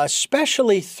doing,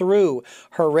 especially through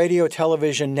her radio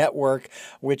television network,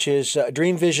 which is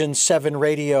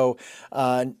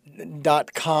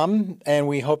DreamVision7Radio.com, and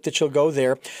we hope that you'll go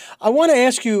there. I want to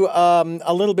ask you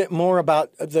a little bit more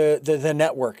about the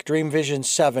network, Dream Vision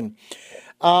 7.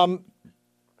 Tell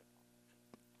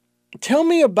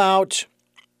me about...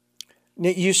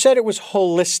 You said it was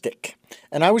holistic,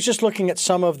 and I was just looking at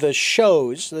some of the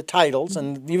shows, the titles,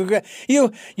 and you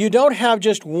don't have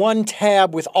just one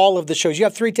tab with all of the shows. You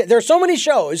have 3 tabs. There are so many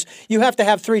shows, you have to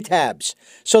have 3 tabs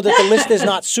so that the list is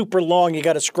not super long. You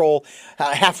got to scroll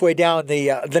halfway down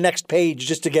the next page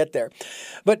just to get there.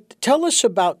 But tell us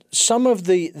about some of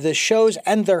the shows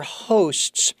and their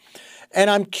hosts.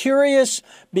 And I'm curious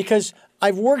because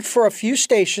I've worked for a few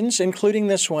stations, including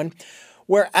this one,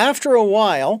 where after a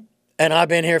while, and I've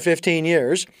been here 15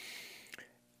 years,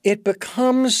 it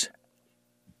becomes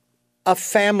a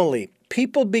family.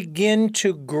 People begin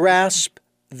to grasp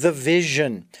the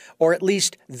vision, or at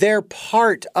least they're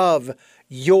part of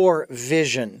your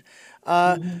vision.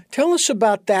 Tell us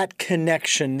about that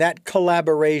connection, that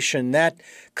collaboration, that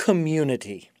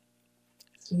community.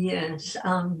 Yes,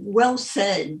 well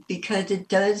said, because it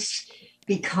does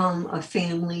become a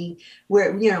family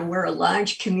where, we're a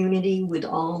large community with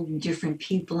all different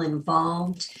people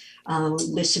involved,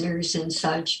 listeners and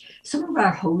such. Some of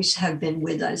our hosts have been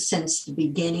with us since the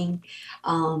beginning.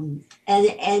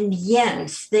 And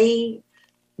yes,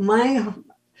 my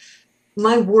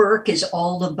work is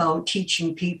all about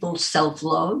teaching people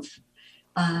self-love,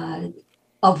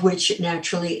 of which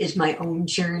naturally is my own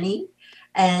journey.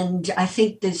 And I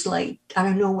think there's I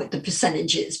don't know what the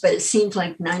percentage is, but it seems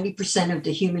like 90% of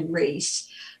the human race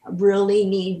really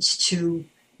needs to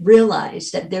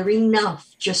realize that they're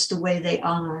enough just the way they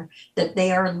are, that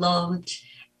they are loved,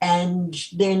 and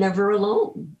they're never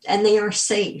alone, and they are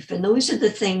safe. And those are the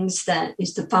things that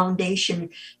is the foundation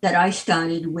that I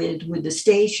started with the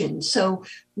station. So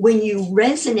when you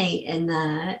resonate in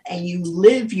that and you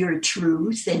live your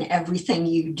truth in everything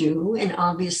you do, and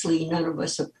obviously none of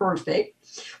us are perfect,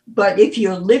 but if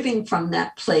you're living from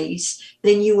that place,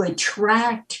 then you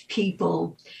attract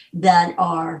people that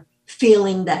are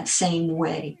feeling that same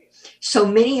way. So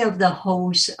many of the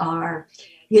hosts are,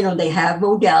 they have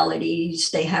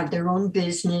modalities, they have their own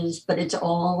business, but it's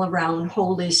all around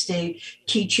holistic,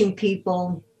 teaching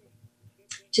people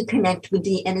to connect with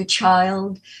the inner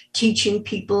child, teaching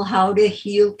people how to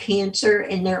heal cancer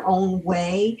in their own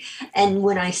way. And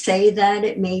when I say that,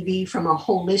 it may be from a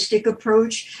holistic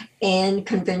approach and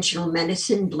conventional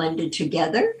medicine blended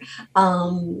together,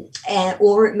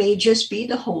 or it may just be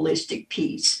the holistic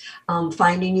piece,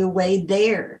 finding your way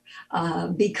there,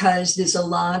 because there's a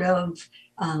lot of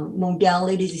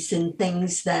modalities and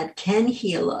things that can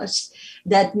heal us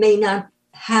that may not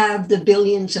have the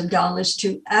billions of dollars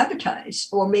to advertise,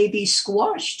 or may be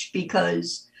squashed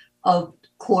because of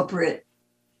corporate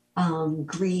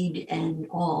greed and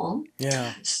all.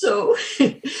 Yeah. So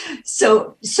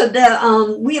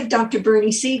we have Dr.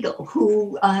 Bernie Siegel,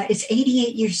 who is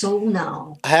 88 years old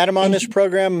now. I had him on this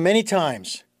program many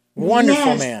times.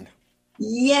 Wonderful man.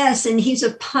 Yes, and he's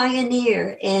a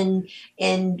pioneer in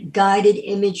guided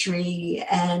imagery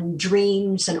and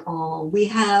dreams and all. We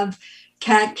have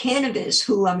Kat Cannabis,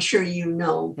 who I'm sure you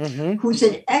know, who's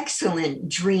an excellent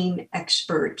dream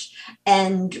expert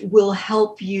and will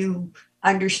help you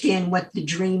understand what the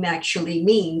dream actually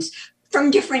means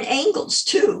from different angles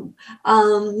too.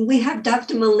 We have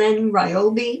Dr. Mylène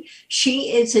Ryobi.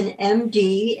 She is an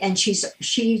MD, and she's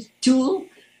dual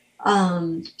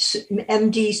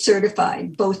MD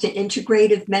certified, both in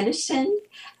integrative medicine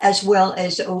as well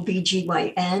as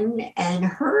OBGYN, and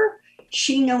her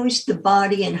she knows the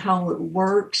body and how it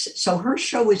works. So her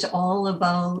show is all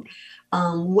about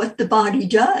what the body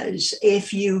does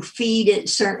if you feed it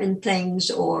certain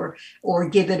things or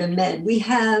give it a med. We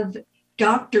have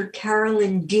Dr.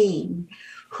 Carolyn Dean,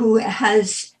 who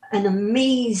has an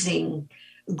amazing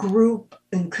group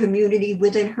and community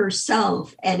within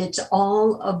herself, and it's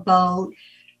all about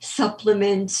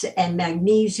supplements and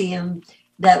magnesium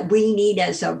that we need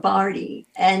as a body.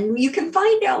 And you can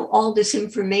find out all this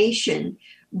information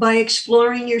by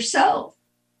exploring yourself.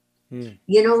 You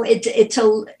know, it's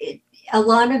a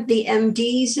lot of the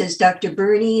MDs, as Dr.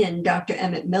 Bernie and Dr.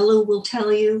 Emmett Miller will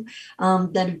tell you,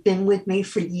 that have been with me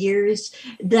for years,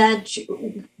 that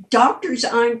doctors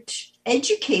aren't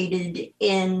educated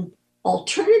in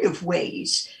alternative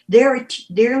ways. They're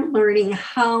learning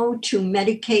how to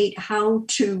medicate, how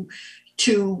to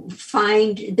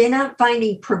find, they're not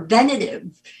finding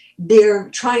preventative. They're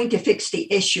trying to fix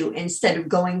the issue instead of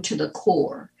going to the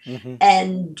core.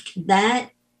 And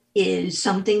that is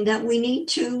something that we need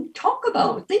to talk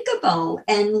about, think about,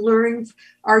 and learn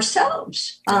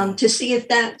ourselves to see if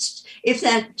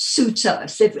that suits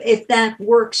us, if that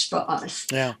works for us.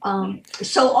 Yeah.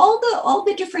 So all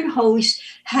the different hosts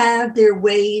have their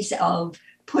ways of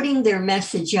putting their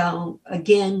message out.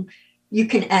 Again, you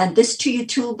can add this to your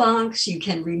toolbox, you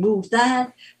can remove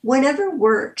that, whatever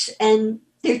works. And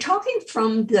they're talking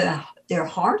from their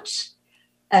hearts,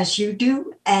 as you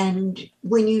do. And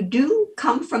when you do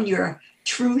come from your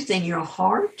truth and your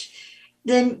heart,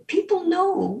 then people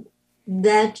know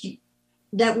that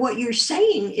what you're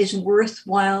saying is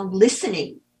worthwhile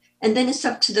listening. And then it's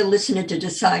up to the listener to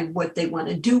decide what they want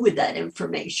to do with that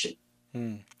information.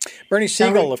 Bernie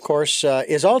Siegel, of course,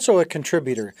 is also a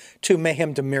contributor to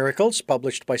Mayhem to Miracles,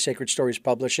 published by Sacred Stories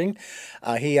Publishing.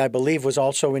 He, I believe, was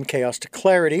also in Chaos to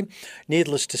Clarity.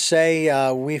 Needless to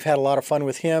say, we've had a lot of fun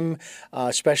with him,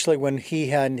 especially when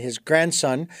he and his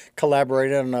grandson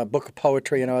collaborated on a book of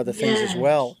poetry and other things as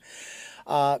well.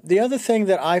 The other thing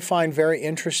that I find very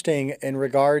interesting in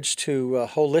regards to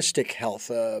holistic health,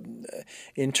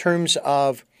 in terms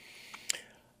of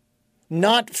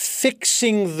not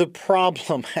fixing the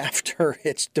problem after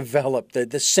it's developed,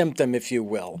 the symptom, if you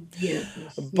will,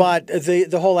 but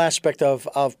the whole aspect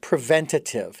of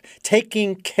preventative,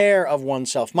 taking care of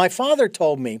oneself. My father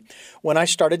told me when I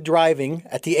started driving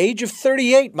at the age of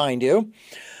 38, mind you,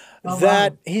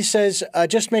 that he says,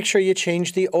 just make sure you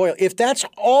change the oil. If that's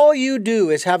all you do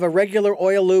is have a regular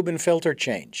oil, lube, and filter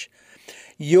change,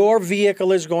 your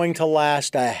vehicle is going to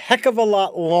last a heck of a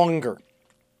lot longer.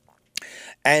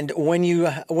 And when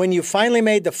you finally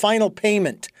made the final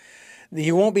payment,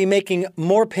 you won't be making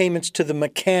more payments to the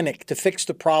mechanic to fix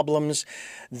the problems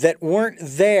that weren't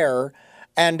there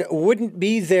and wouldn't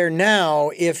be there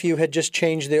now if you had just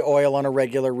changed the oil on a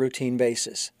regular routine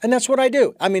basis. And that's what I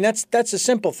do. I mean, that's a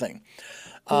simple thing.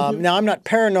 Now, I'm not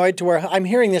paranoid to where I'm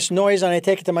hearing this noise and I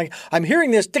take it to I'm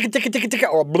hearing this ticka, ticka, ticka, ticka,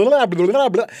 or blah, blah, blah,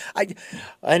 blah.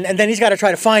 And then he's got to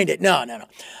try to find it. No.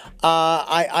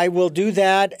 I will do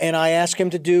that, and I ask him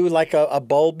to do like a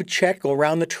bulb check, go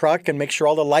around the truck and make sure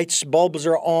all the lights, bulbs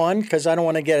are on, because I don't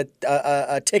want to get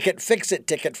a ticket, fix-it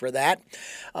ticket for that,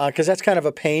 because that's kind of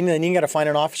a pain, and you got to find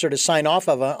an officer to sign off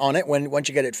on it once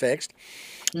you get it fixed.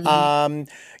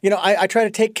 I try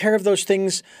to take care of those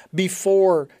things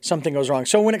before something goes wrong.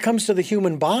 So when it comes to the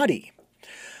human body,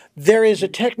 there is a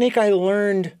technique I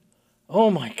learned,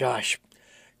 oh my gosh,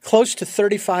 close to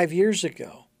 35 years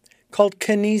ago, called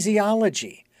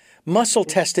kinesiology. Muscle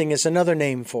testing is another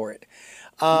name for it.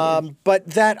 But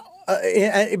that,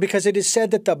 because it is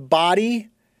said that the body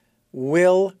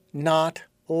will not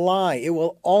lie. It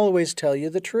will always tell you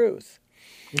the truth.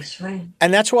 That's right.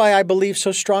 And that's why I believe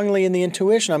so strongly in the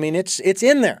intuition. I mean, it's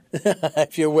in there,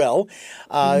 if you will,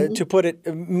 to put it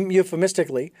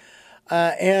euphemistically.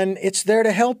 And it's there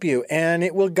to help you, and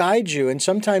it will guide you. And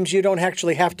sometimes you don't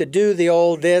actually have to do the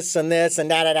old this and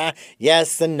da-da-da,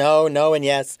 yes and no and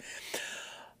yes.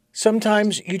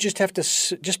 Sometimes you just have to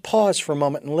just pause for a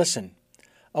moment and listen.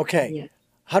 Okay,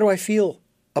 How do I feel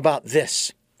about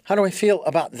this? How do I feel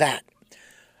about that?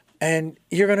 And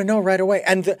you're going to know right away.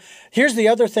 And here's the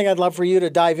other thing I'd love for you to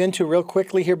dive into real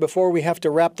quickly here before we have to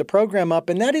wrap the program up,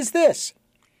 and that is this.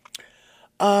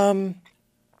 The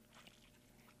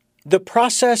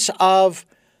process of,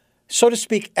 so to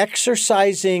speak,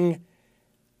 exercising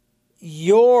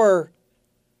your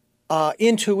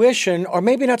intuition, or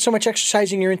maybe not so much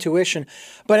exercising your intuition,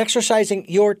 but exercising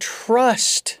your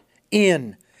trust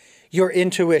in your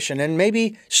intuition. And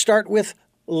maybe start with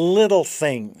little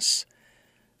things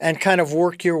and kind of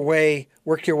work your way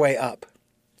up.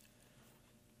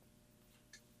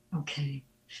 Okay.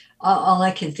 All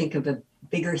I can think of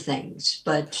bigger things.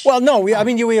 But Well, no, we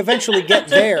eventually get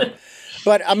there.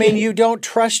 But I mean, you don't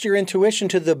trust your intuition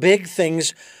to the big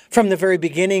things from the very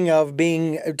beginning of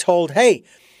being told, hey,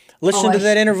 listen to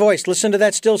that inner voice, listen to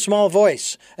that still small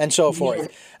voice, and so forth. Yeah.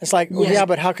 It's like, well, yeah,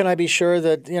 but how can I be sure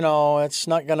that, it's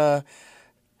not going to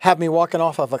have me walking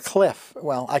off of a cliff?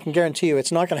 Well, I can guarantee you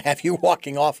it's not going to have you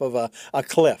walking off of a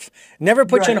cliff. Never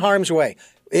put you in harm's way.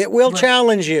 It will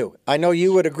challenge you. I know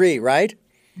you would agree, right?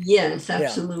 Yes,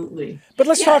 absolutely. Yeah. But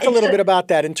let's talk a little bit about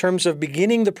that in terms of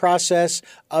beginning the process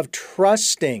of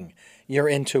trusting your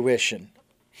intuition.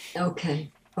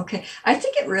 Okay. I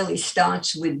think it really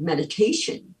starts with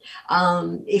meditation.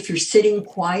 If you're sitting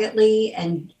quietly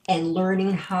and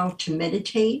learning how to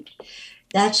meditate,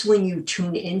 that's when you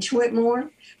tune into it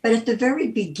more. But at the very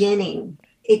beginning,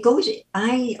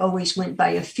 I always went by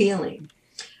a feeling.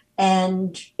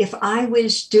 And if I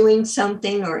was doing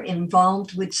something or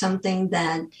involved with something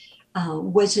that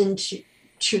wasn't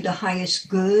to the highest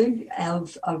good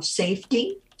of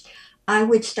safety, I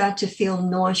would start to feel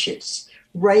nauseous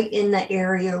right in the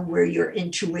area where your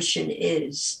intuition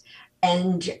is.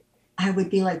 And I would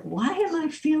be like, why am I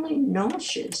feeling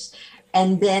nauseous?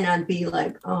 And then I'd be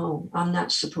like, oh, I'm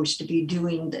not supposed to be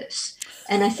doing this.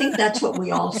 And I think that's what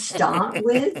we all start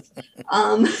with,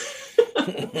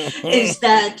 is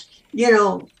that,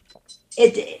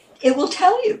 it will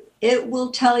tell you. It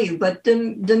will tell you. But the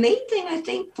main thing, I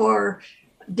think, for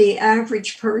the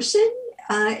average person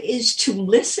is to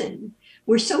listen.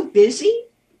 We're so busy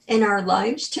in our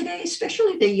lives today,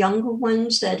 especially the younger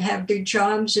ones that have their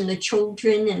jobs and the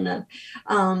children and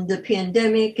the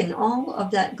pandemic and all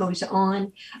of that goes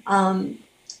on.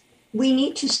 We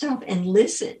need to stop and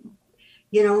listen,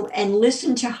 and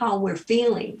listen to how we're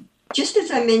feeling. Just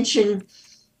as I mentioned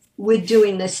with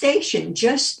doing the station,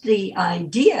 just the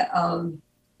idea of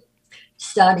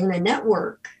starting a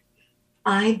network,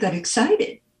 I got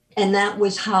excited. And that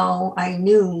was how I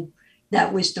knew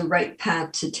that was the right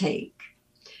path to take.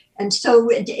 And so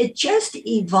it just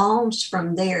evolves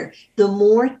from there. The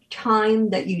more time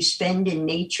that you spend in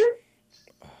nature,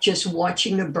 just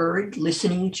watching a bird,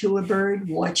 listening to a bird,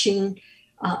 watching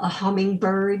a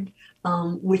hummingbird,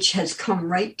 which has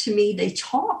come right to me, they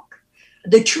talk.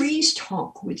 The trees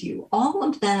talk with you. All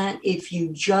of that, if you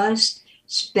just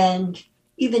spend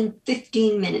even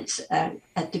 15 minutes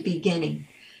at the beginning.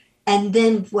 And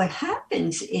then what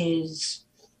happens is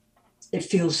it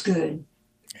feels good.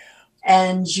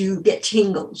 And you get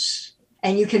tingles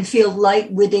and you can feel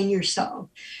light within yourself.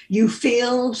 You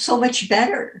feel so much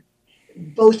better,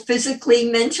 both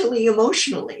physically, mentally,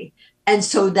 emotionally. And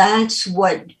so that's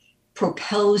what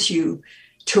propels you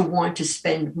to want to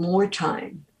spend more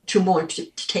time,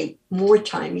 to take more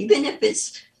time, even if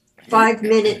it's 5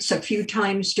 minutes a few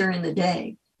times during the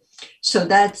day. So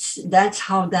that's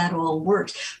how that all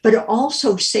works. But it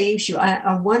also saves you.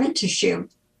 I wanted to share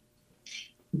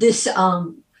this.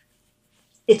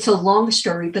 It's a long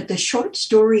story, but the short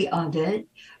story of it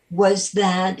was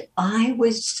that I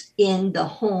was in the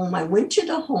home. I went to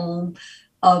the home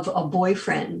of a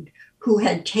boyfriend who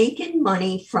had taken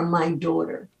money from my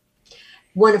daughter,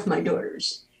 one of my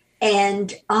daughters.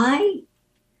 And I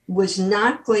was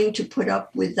not going to put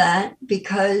up with that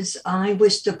because I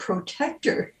was the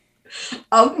protector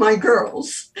of my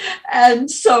girls. And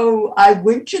so I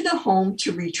went to the home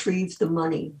to retrieve the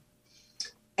money.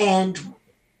 And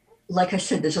like I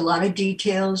said, there's a lot of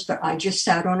details, but I just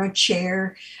sat on a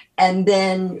chair and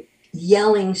then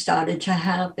yelling started to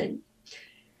happen.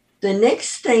 The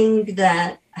next thing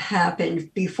that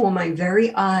happened before my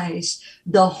very eyes,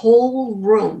 the whole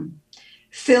room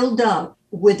filled up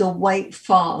with a white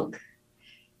fog.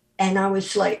 And I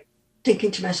was like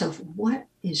thinking to myself, what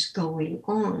is going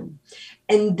on?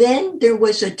 And then there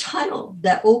was a tunnel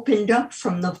that opened up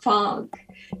from the fog.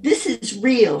 This is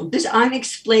real. I'm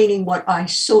explaining what I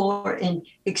saw and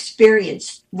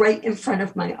experienced right in front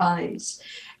of my eyes.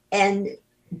 And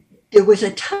there was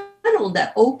a tunnel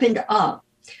that opened up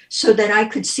so that I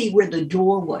could see where the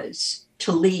door was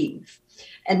to leave.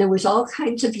 And there was all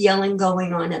kinds of yelling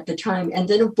going on at the time. And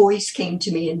then a voice came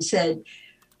to me and said,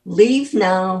 leave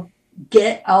now,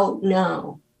 get out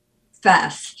now,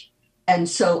 fast. And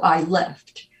so I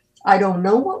left. I don't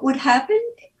know what would happen.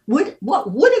 What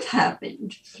would have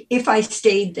happened if I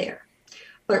stayed there?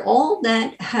 But all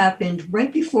that happened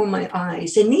right before my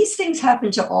eyes. And these things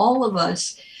happen to all of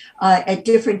us at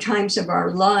different times of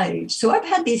our lives. So I've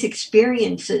had these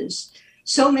experiences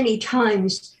so many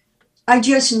times. I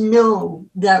just know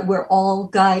that we're all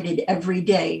guided every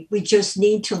day. We just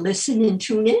need to listen and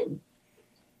tune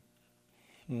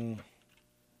in.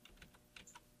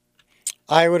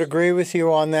 I would agree with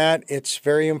you on that. It's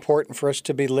very important for us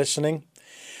to be listening.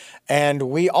 And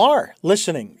we are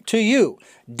listening to you,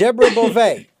 Deborah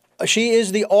Beauvais. She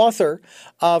is the author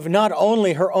of not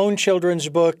only her own children's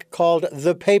book called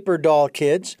The Paper Doll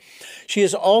Kids, she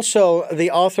is also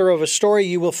the author of a story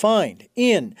you will find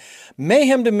in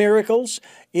Mayhem to Miracles.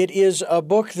 It is a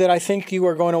book that I think you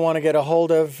are going to want to get a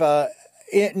hold of,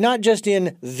 not just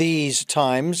in these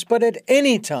times, but at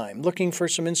any time, looking for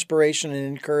some inspiration and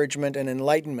encouragement and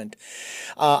enlightenment.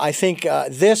 I think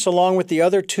this, along with the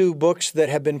other two books that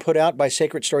have been put out by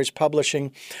Sacred Stories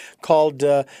Publishing called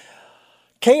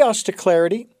Chaos to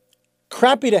Clarity,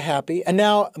 Crappy to Happy, and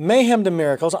now Mayhem to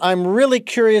Miracles. I'm really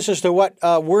curious as to what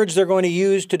words they're going to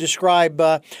use to describe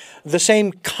the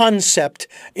same concept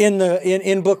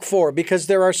in book 4, because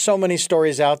there are so many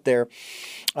stories out there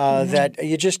that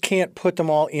you just can't put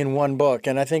them all in one book.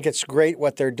 And I think it's great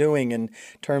what they're doing in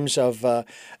terms of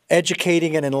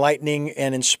educating and enlightening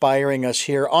and inspiring us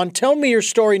here on Tell Me Your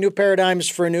Story, New Paradigms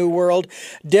for a New World.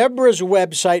 Deborah's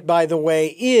website, by the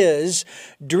way, is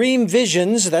Dream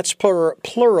Visions, that's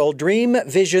plural, Dream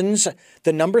Visions,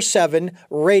 the number 7,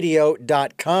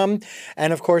 radio.com.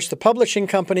 And of course, the publishing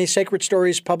company,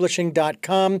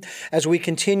 sacredstoriespublishing.com, as we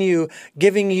continue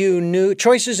giving you new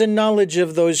choices and knowledge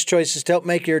of those choices to help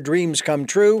make your dreams come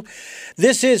true.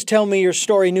 This is Tell Me Your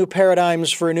Story, New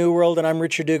Paradigms for a New World, and I'm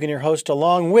Richard Dugan, your host,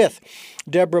 along with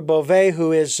Deborah Beauvais,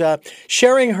 who is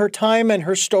sharing her time and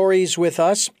her stories with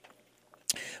us.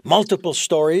 Multiple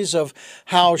stories of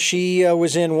how she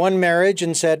was in one marriage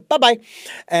and said, bye-bye,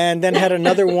 and then had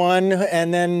another one,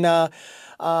 and then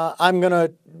I'm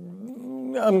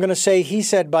gonna say he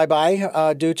said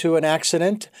bye-bye due to an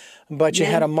accident, but you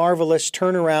had a marvelous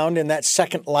turnaround in that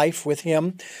second life with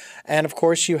him. And of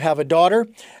course, you have a daughter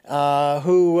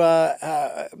who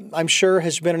I'm sure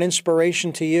has been an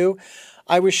inspiration to you.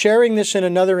 I was sharing this in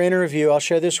another interview. I'll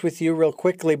share this with you real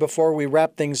quickly before we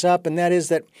wrap things up, and that is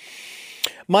that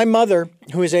my mother,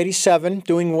 who is 87,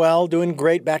 doing well, doing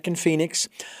great back in Phoenix,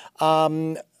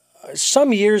 some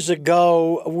years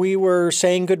ago, we were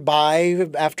saying goodbye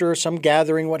after some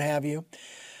gathering, what have you,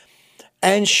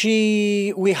 and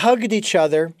we hugged each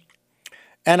other,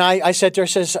 and I said to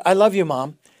her, I love you,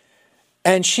 Mom.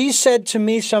 And she said to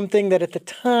me something that at the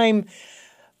time,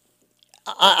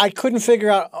 I couldn't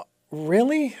figure out,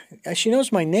 really? She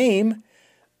knows my name.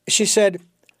 She said,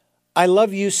 I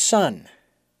love you, son.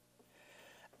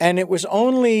 And it was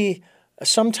only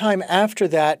sometime after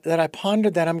that I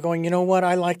pondered that. I'm going, you know what?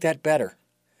 I like that better.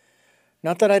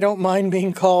 Not that I don't mind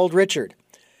being called Richard,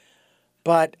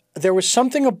 but there was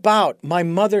something about my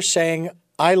mother saying,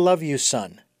 I love you,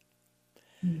 son,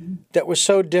 that was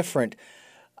so different.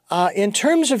 In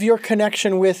terms of your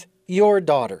connection with your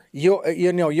daughter,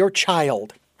 your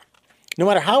child, no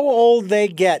matter how old they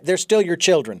get, they're still your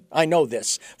children. I know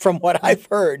this from what I've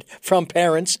heard from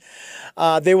parents.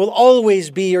 They will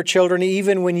always be your children,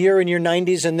 even when you're in your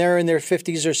 90s and they're in their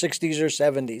 50s or 60s or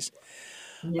 70s.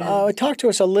 Yeah. Talk to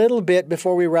us a little bit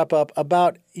before we wrap up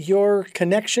about your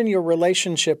connection, your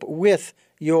relationship with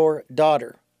your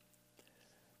daughter.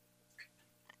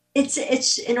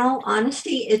 It's in all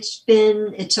honesty,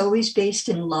 it's always based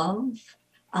in love,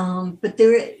 but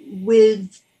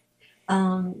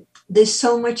there's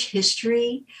so much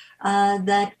history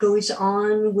that goes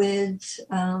on with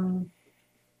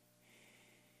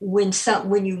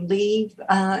when you leave.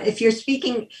 If you're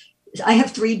speaking, I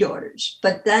have 3 daughters,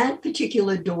 but that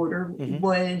particular daughter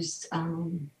was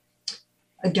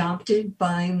adopted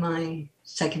by my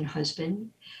second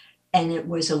husband, and it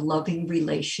was a loving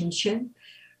relationship.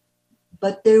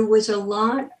 But there was a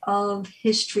lot of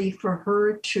history for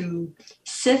her to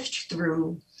sift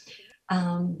through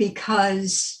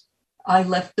because I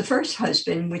left the first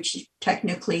husband, which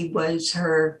technically was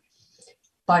her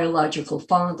biological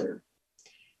father.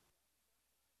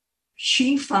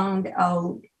 She found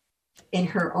out in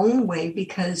her own way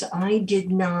because I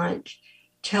did not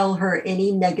tell her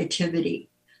any negativity.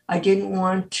 I didn't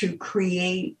want to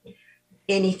create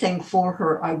anything for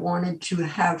her. I wanted to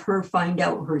have her find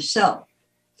out herself.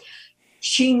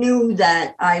 She knew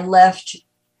that I left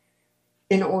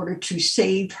in order to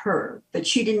save her, but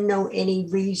she didn't know any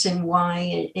reason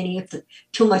why,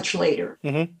 too much later.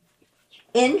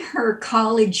 In her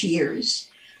college years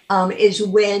is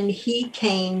when he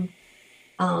came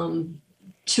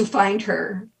to find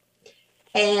her,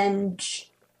 and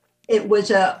it was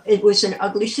an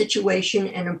ugly situation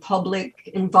in a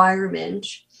public environment,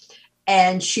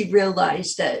 and she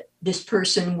realized that this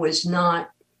person was not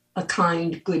a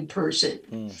kind, good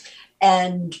person.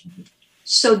 And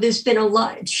so there's been a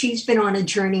lot. She's been on a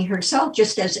journey herself,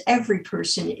 just as every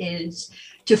person is,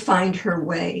 to find her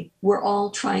way. We're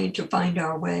all trying to find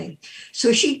our way.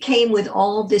 So she came with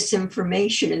all this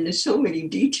information, and there's so many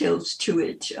details to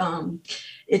it.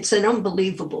 It's an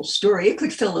unbelievable story. It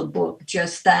could fill a book,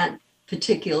 just that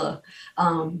particular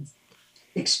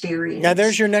experience. Now,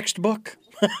 there's your next book.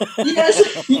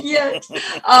 Yes, yes.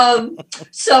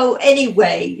 So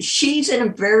anyway, she's in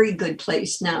a very good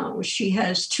place now. She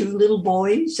has 2 little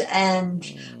boys, and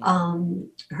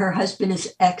her husband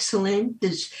is excellent.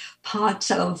 There's parts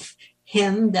of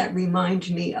him that remind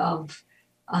me of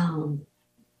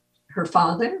her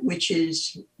father, which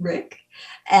is Rick,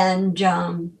 and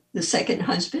the second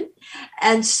husband.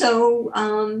 And so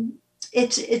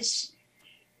it's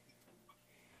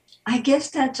I guess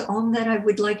that's all that I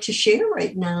would like to share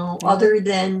right now, other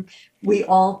than we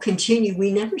all continue.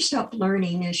 We never stop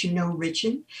learning, as you know,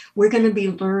 Richard. We're going to be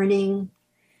learning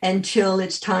until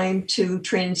it's time to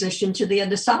transition to the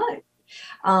other side.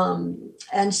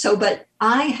 But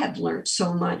I have learned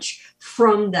so much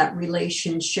from that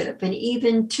relationship. And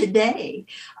even today,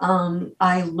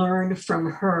 I learned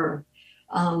from her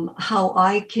how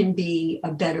I can be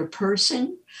a better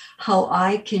person, how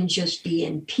I can just be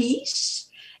in peace,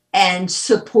 and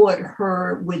support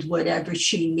her with whatever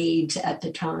she needs at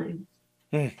the time.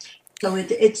 So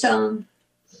it's an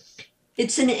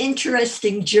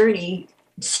interesting journey,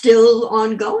 still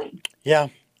ongoing. Yeah,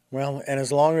 well, and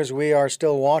as long as we are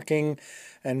still walking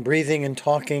and breathing and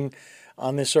talking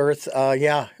on this earth,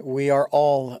 we are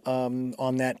all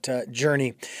on that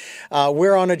journey.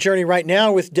 We're on a journey right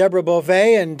now with Deborah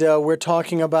Beauvais, and we're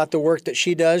talking about the work that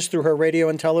she does through her radio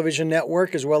and television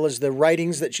network, as well as the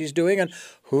writings that she's doing. And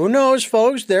who knows,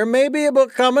 folks, there may be a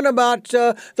book coming about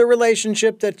the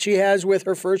relationship that she has with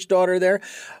her first daughter there.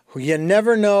 You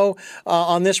never know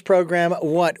on this program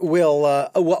what will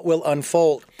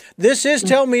unfold. This is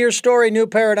Tell Me Your Story, New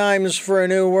Paradigms for a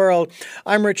New World.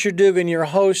 I'm Richard Dugan, your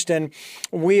host, and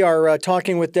we are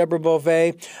talking with Deborah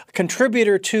Beauvais,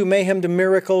 contributor to Mayhem to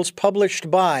Miracles, published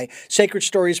by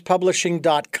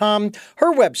SacredStoriesPublishing.com.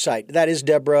 Her website, that is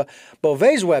Deborah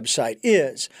Beauvais' website,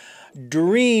 is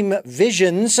Dream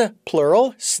Visions,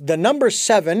 plural, the number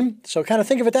 7. So kind of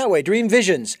think of it that way. Dream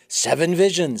Visions, 7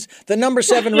 visions. The number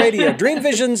 7 radio,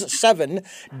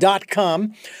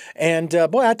 dreamvisions7.com. And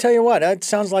boy, I tell you what, that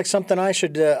sounds like something I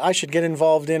should get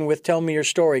involved in with Tell Me Your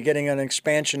Story, getting an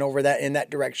expansion over that in that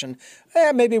direction.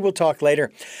 Maybe we'll talk later.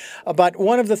 But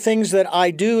one of the things that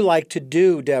I do like to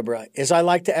do, Deborah, is I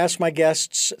like to ask my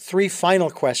guests 3 final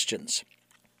questions.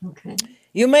 Okay.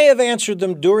 You may have answered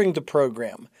them during the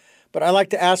program, but I like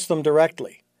to ask them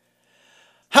directly.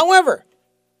 However,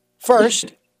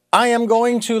 first, I am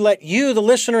going to let you, the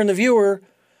listener and the viewer,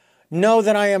 know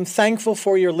that I am thankful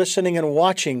for your listening and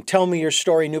watching Tell Me Your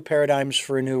Story, New Paradigms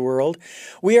for a New World.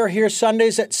 We are here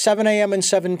Sundays at 7 a.m. and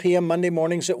 7 p.m., Monday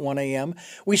mornings at 1 a.m.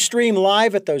 We stream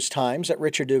live at those times at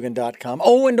richarddugan.com.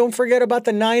 Oh, and don't forget about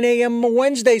the 9 a.m.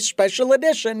 Wednesday special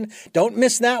edition. Don't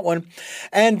miss that one.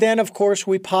 And then, of course,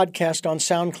 we podcast on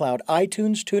SoundCloud,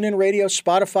 iTunes, TuneIn Radio,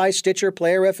 Spotify, Stitcher,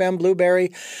 Player FM,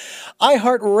 Blueberry,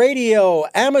 iHeartRadio,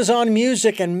 Amazon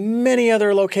Music, and many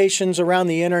other locations around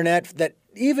the internet that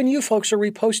even you folks are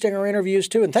reposting our interviews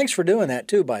too. And thanks for doing that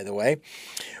too, by the way.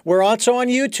 We're also on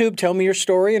YouTube, Tell Me Your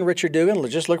Story, and Richard Dugan.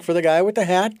 Just look for the guy with the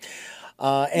hat.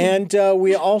 And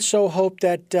we also hope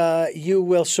that you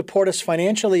will support us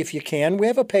financially if you can. We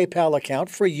have a PayPal account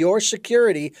for your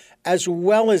security as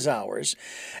well as ours.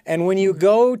 And when you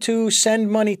go to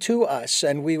send money to us,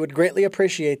 and we would greatly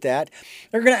appreciate that,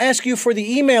 they're going to ask you for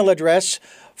the email address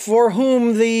for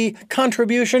whom the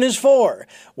contribution is for.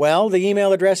 Well, the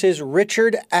email address is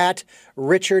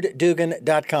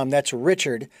richard@richarddugan.com. That's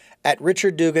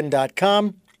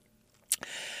richard@richarddugan.com.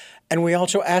 And we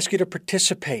also ask you to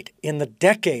participate in the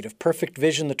decade of perfect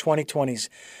vision, the 2020s.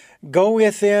 Go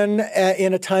within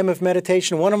in a time of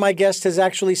meditation. One of my guests has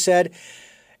actually said,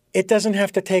 it doesn't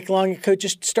have to take long. It could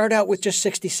just start out with just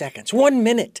 60 seconds. 1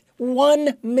 minute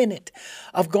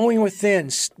of going within,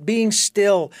 being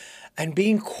still and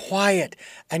being quiet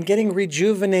and getting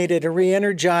rejuvenated and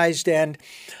re-energized and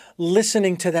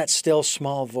listening to that still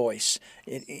small voice.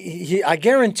 I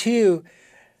guarantee you,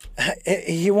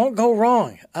 you won't go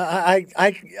wrong.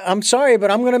 I'm sorry,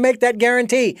 but I'm going to make that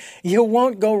guarantee. You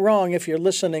won't go wrong if you're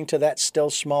listening to that still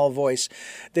small voice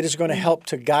that is going to help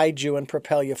to guide you and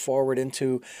propel you forward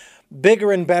into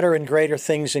bigger and better and greater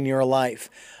things in your life.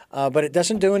 But it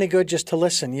doesn't do any good just to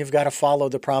listen. You've got to follow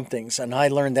the promptings. And I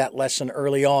learned that lesson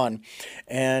early on.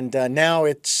 And now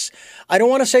I don't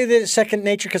want to say that it's second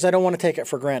nature because I don't want to take it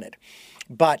for granted.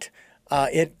 But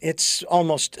it's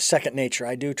almost second nature.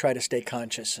 I do try to stay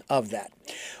conscious of that.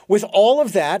 With all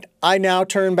of that, I now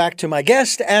turn back to my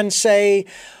guest and say,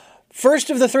 First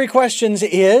of the three questions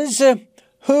is,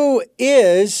 who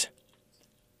is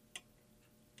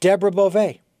Deborah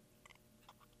Beauvais?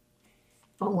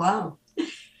 Oh, wow.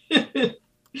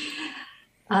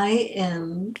 I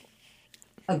am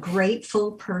a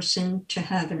grateful person to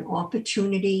have an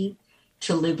opportunity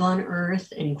to live on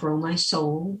earth and grow my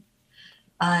soul.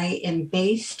 I am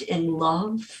based in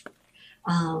love.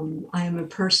 I am a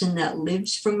person that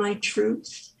lives from my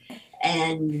truth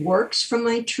and works from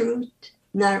my truth,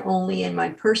 not only in my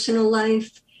personal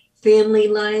life, family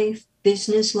life,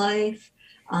 business life.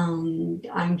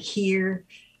 I'm here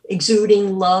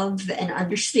exuding love and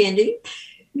understanding.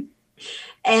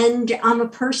 And I'm a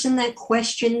person that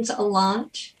questions a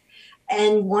lot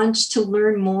and wants to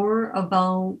learn more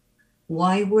about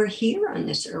why we're here on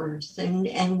this earth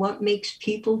and what makes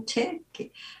people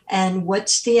tick and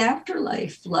what's the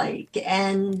afterlife like.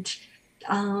 And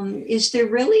is there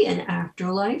really an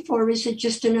afterlife, or is it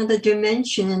just another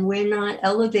dimension and we're not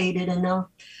elevated enough?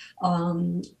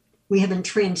 We haven't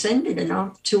transcended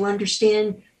enough to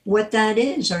understand what that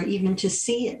is or even to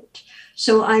see it.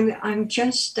 So I'm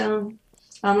just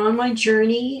I'm on my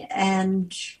journey,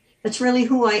 and that's really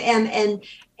who I am.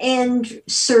 And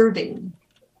serving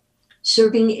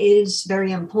is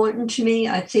very important to me.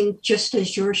 I think just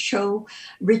as your show,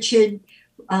 Richard,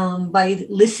 by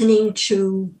listening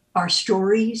to our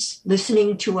stories,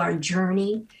 listening to our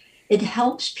journey, it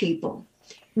helps people.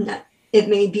 It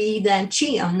may be that,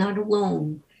 gee, I'm not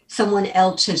alone. Someone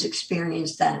else has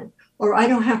experienced that. Or I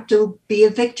don't have to be a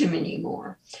victim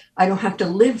anymore. I don't have to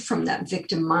live from that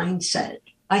victim mindset.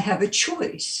 I have a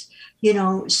choice,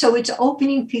 so it's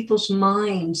opening people's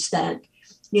minds that,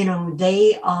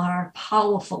 they are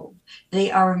powerful.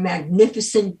 They are a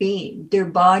magnificent being. Their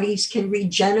bodies can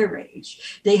regenerate.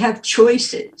 They have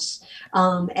choices,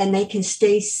 and they can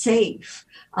stay safe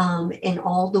in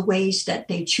all the ways that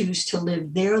they choose to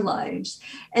live their lives,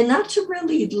 and not to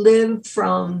really live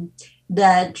from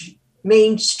that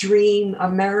mainstream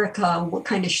America. What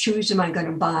kind of shoes am I going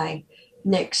to buy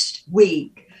next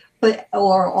week?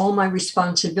 Or all my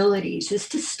responsibilities, is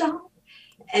to stop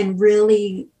and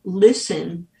really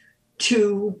listen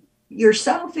to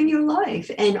yourself in your life,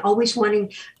 and always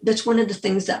wanting, that's one of the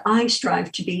things that I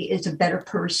strive to be, is a better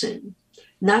person,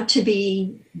 not to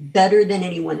be better than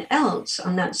anyone else.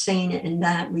 I'm not saying it in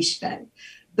that respect,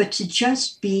 but to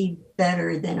just be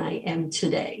better than I am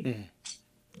today. Mm.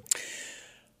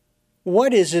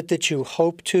 What is it that you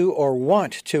hope to or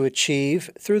want to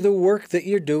achieve through the work that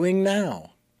you're doing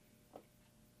now?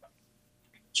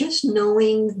 Just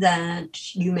knowing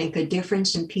that you make a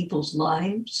difference in people's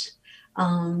lives,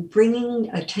 bringing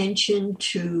attention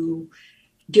to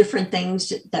different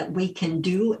things that we can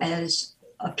do as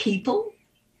a people,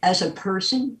 as a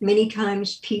person. Many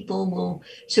times people will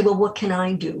say, well, what can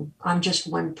I do? I'm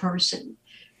just one person.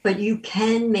 But you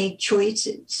can make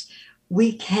choices.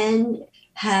 We can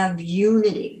have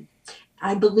unity.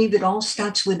 I believe it all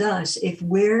starts with us. If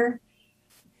we're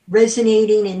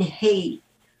resonating in hate,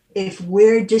 if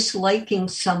we're disliking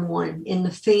someone in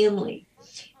the family,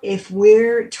 if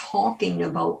we're talking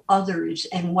about others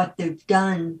and what they've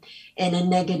done in a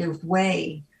negative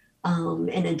way,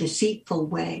 in a deceitful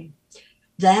way,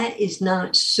 that is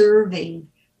not serving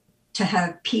to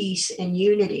have peace and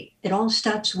unity. It all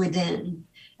starts within,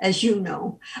 as you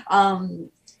know.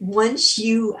 Once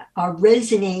you are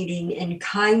resonating in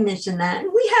kindness and that,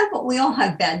 and we all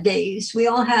have bad days. We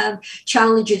all have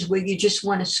challenges where you just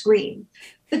want to scream.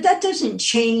 But that doesn't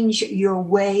change your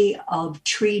way of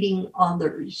treating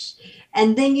others.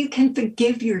 And then you can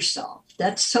forgive yourself.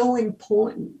 That's so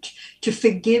important, to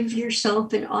forgive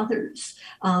yourself and others,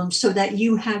 so that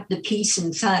you have the peace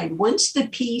inside. Once the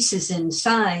peace is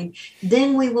inside,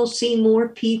 then we will see more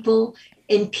people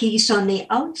in peace on the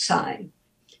outside.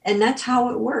 And that's how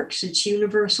it works. It's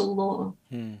universal law.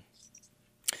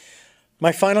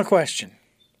 My final question.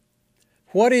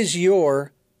 What is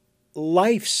your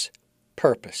life's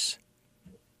purpose?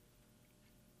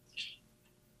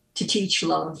 To teach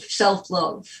love,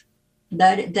 self-love.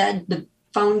 That the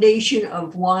foundation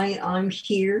of why I'm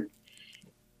here,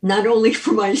 not only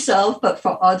for myself, but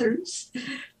for others,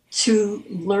 to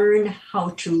learn how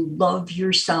to love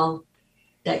yourself,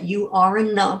 that you are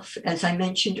enough, as I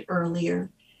mentioned earlier.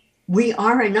 We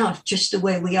are enough just the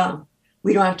way we are.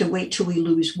 We don't have to wait till we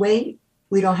lose weight.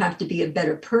 We don't have to be a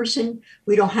better person.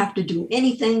 We don't have to do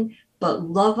anything but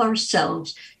love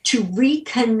ourselves, to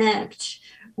reconnect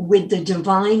with the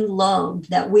divine love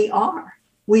that we are.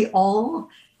 We all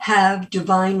have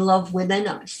divine love within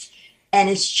us, and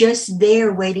it's just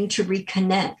there waiting to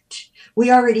reconnect. We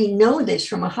already know this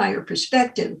from a higher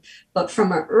perspective, but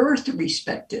from an earth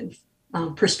perspective,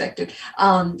 perspective.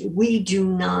 We do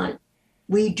not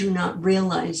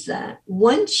realize that.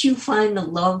 Once you find the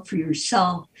love for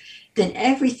yourself, then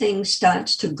everything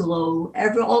starts to glow.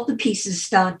 All the pieces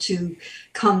start to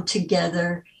come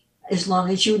together as long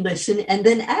as you listen and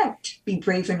then act. Be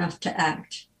brave enough to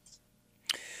act.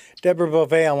 Deborah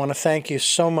Beauvais, I want to thank you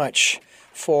so much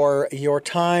for your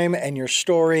time and your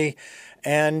story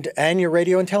and your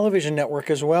radio and television network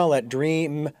as well at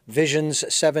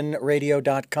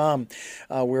dreamvisions7radio.com.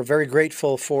 We're very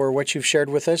grateful for what you've shared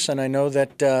with us, and I know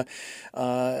that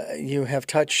you have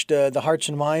touched the hearts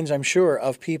and minds, I'm sure,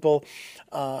 of people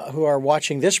who are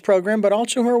watching this program, but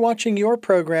also who are watching your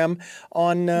program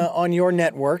on your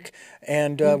network.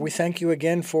 And we thank you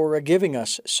again for giving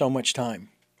us so much time.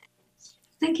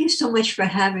 Thank you so much for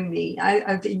having me.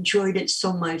 I've enjoyed it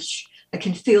so much. I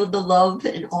can feel the love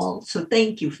and all. So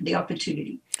thank you for the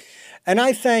opportunity. And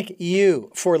I thank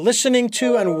you for listening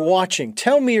to and watching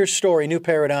Tell Me Your Story, New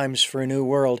Paradigms for a New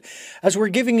World, as we're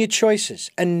giving you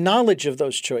choices and knowledge of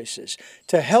those choices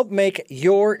to help make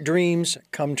your dreams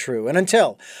come true. And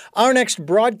until our next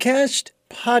broadcast,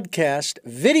 podcast,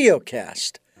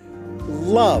 videocast,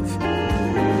 love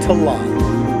to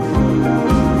love.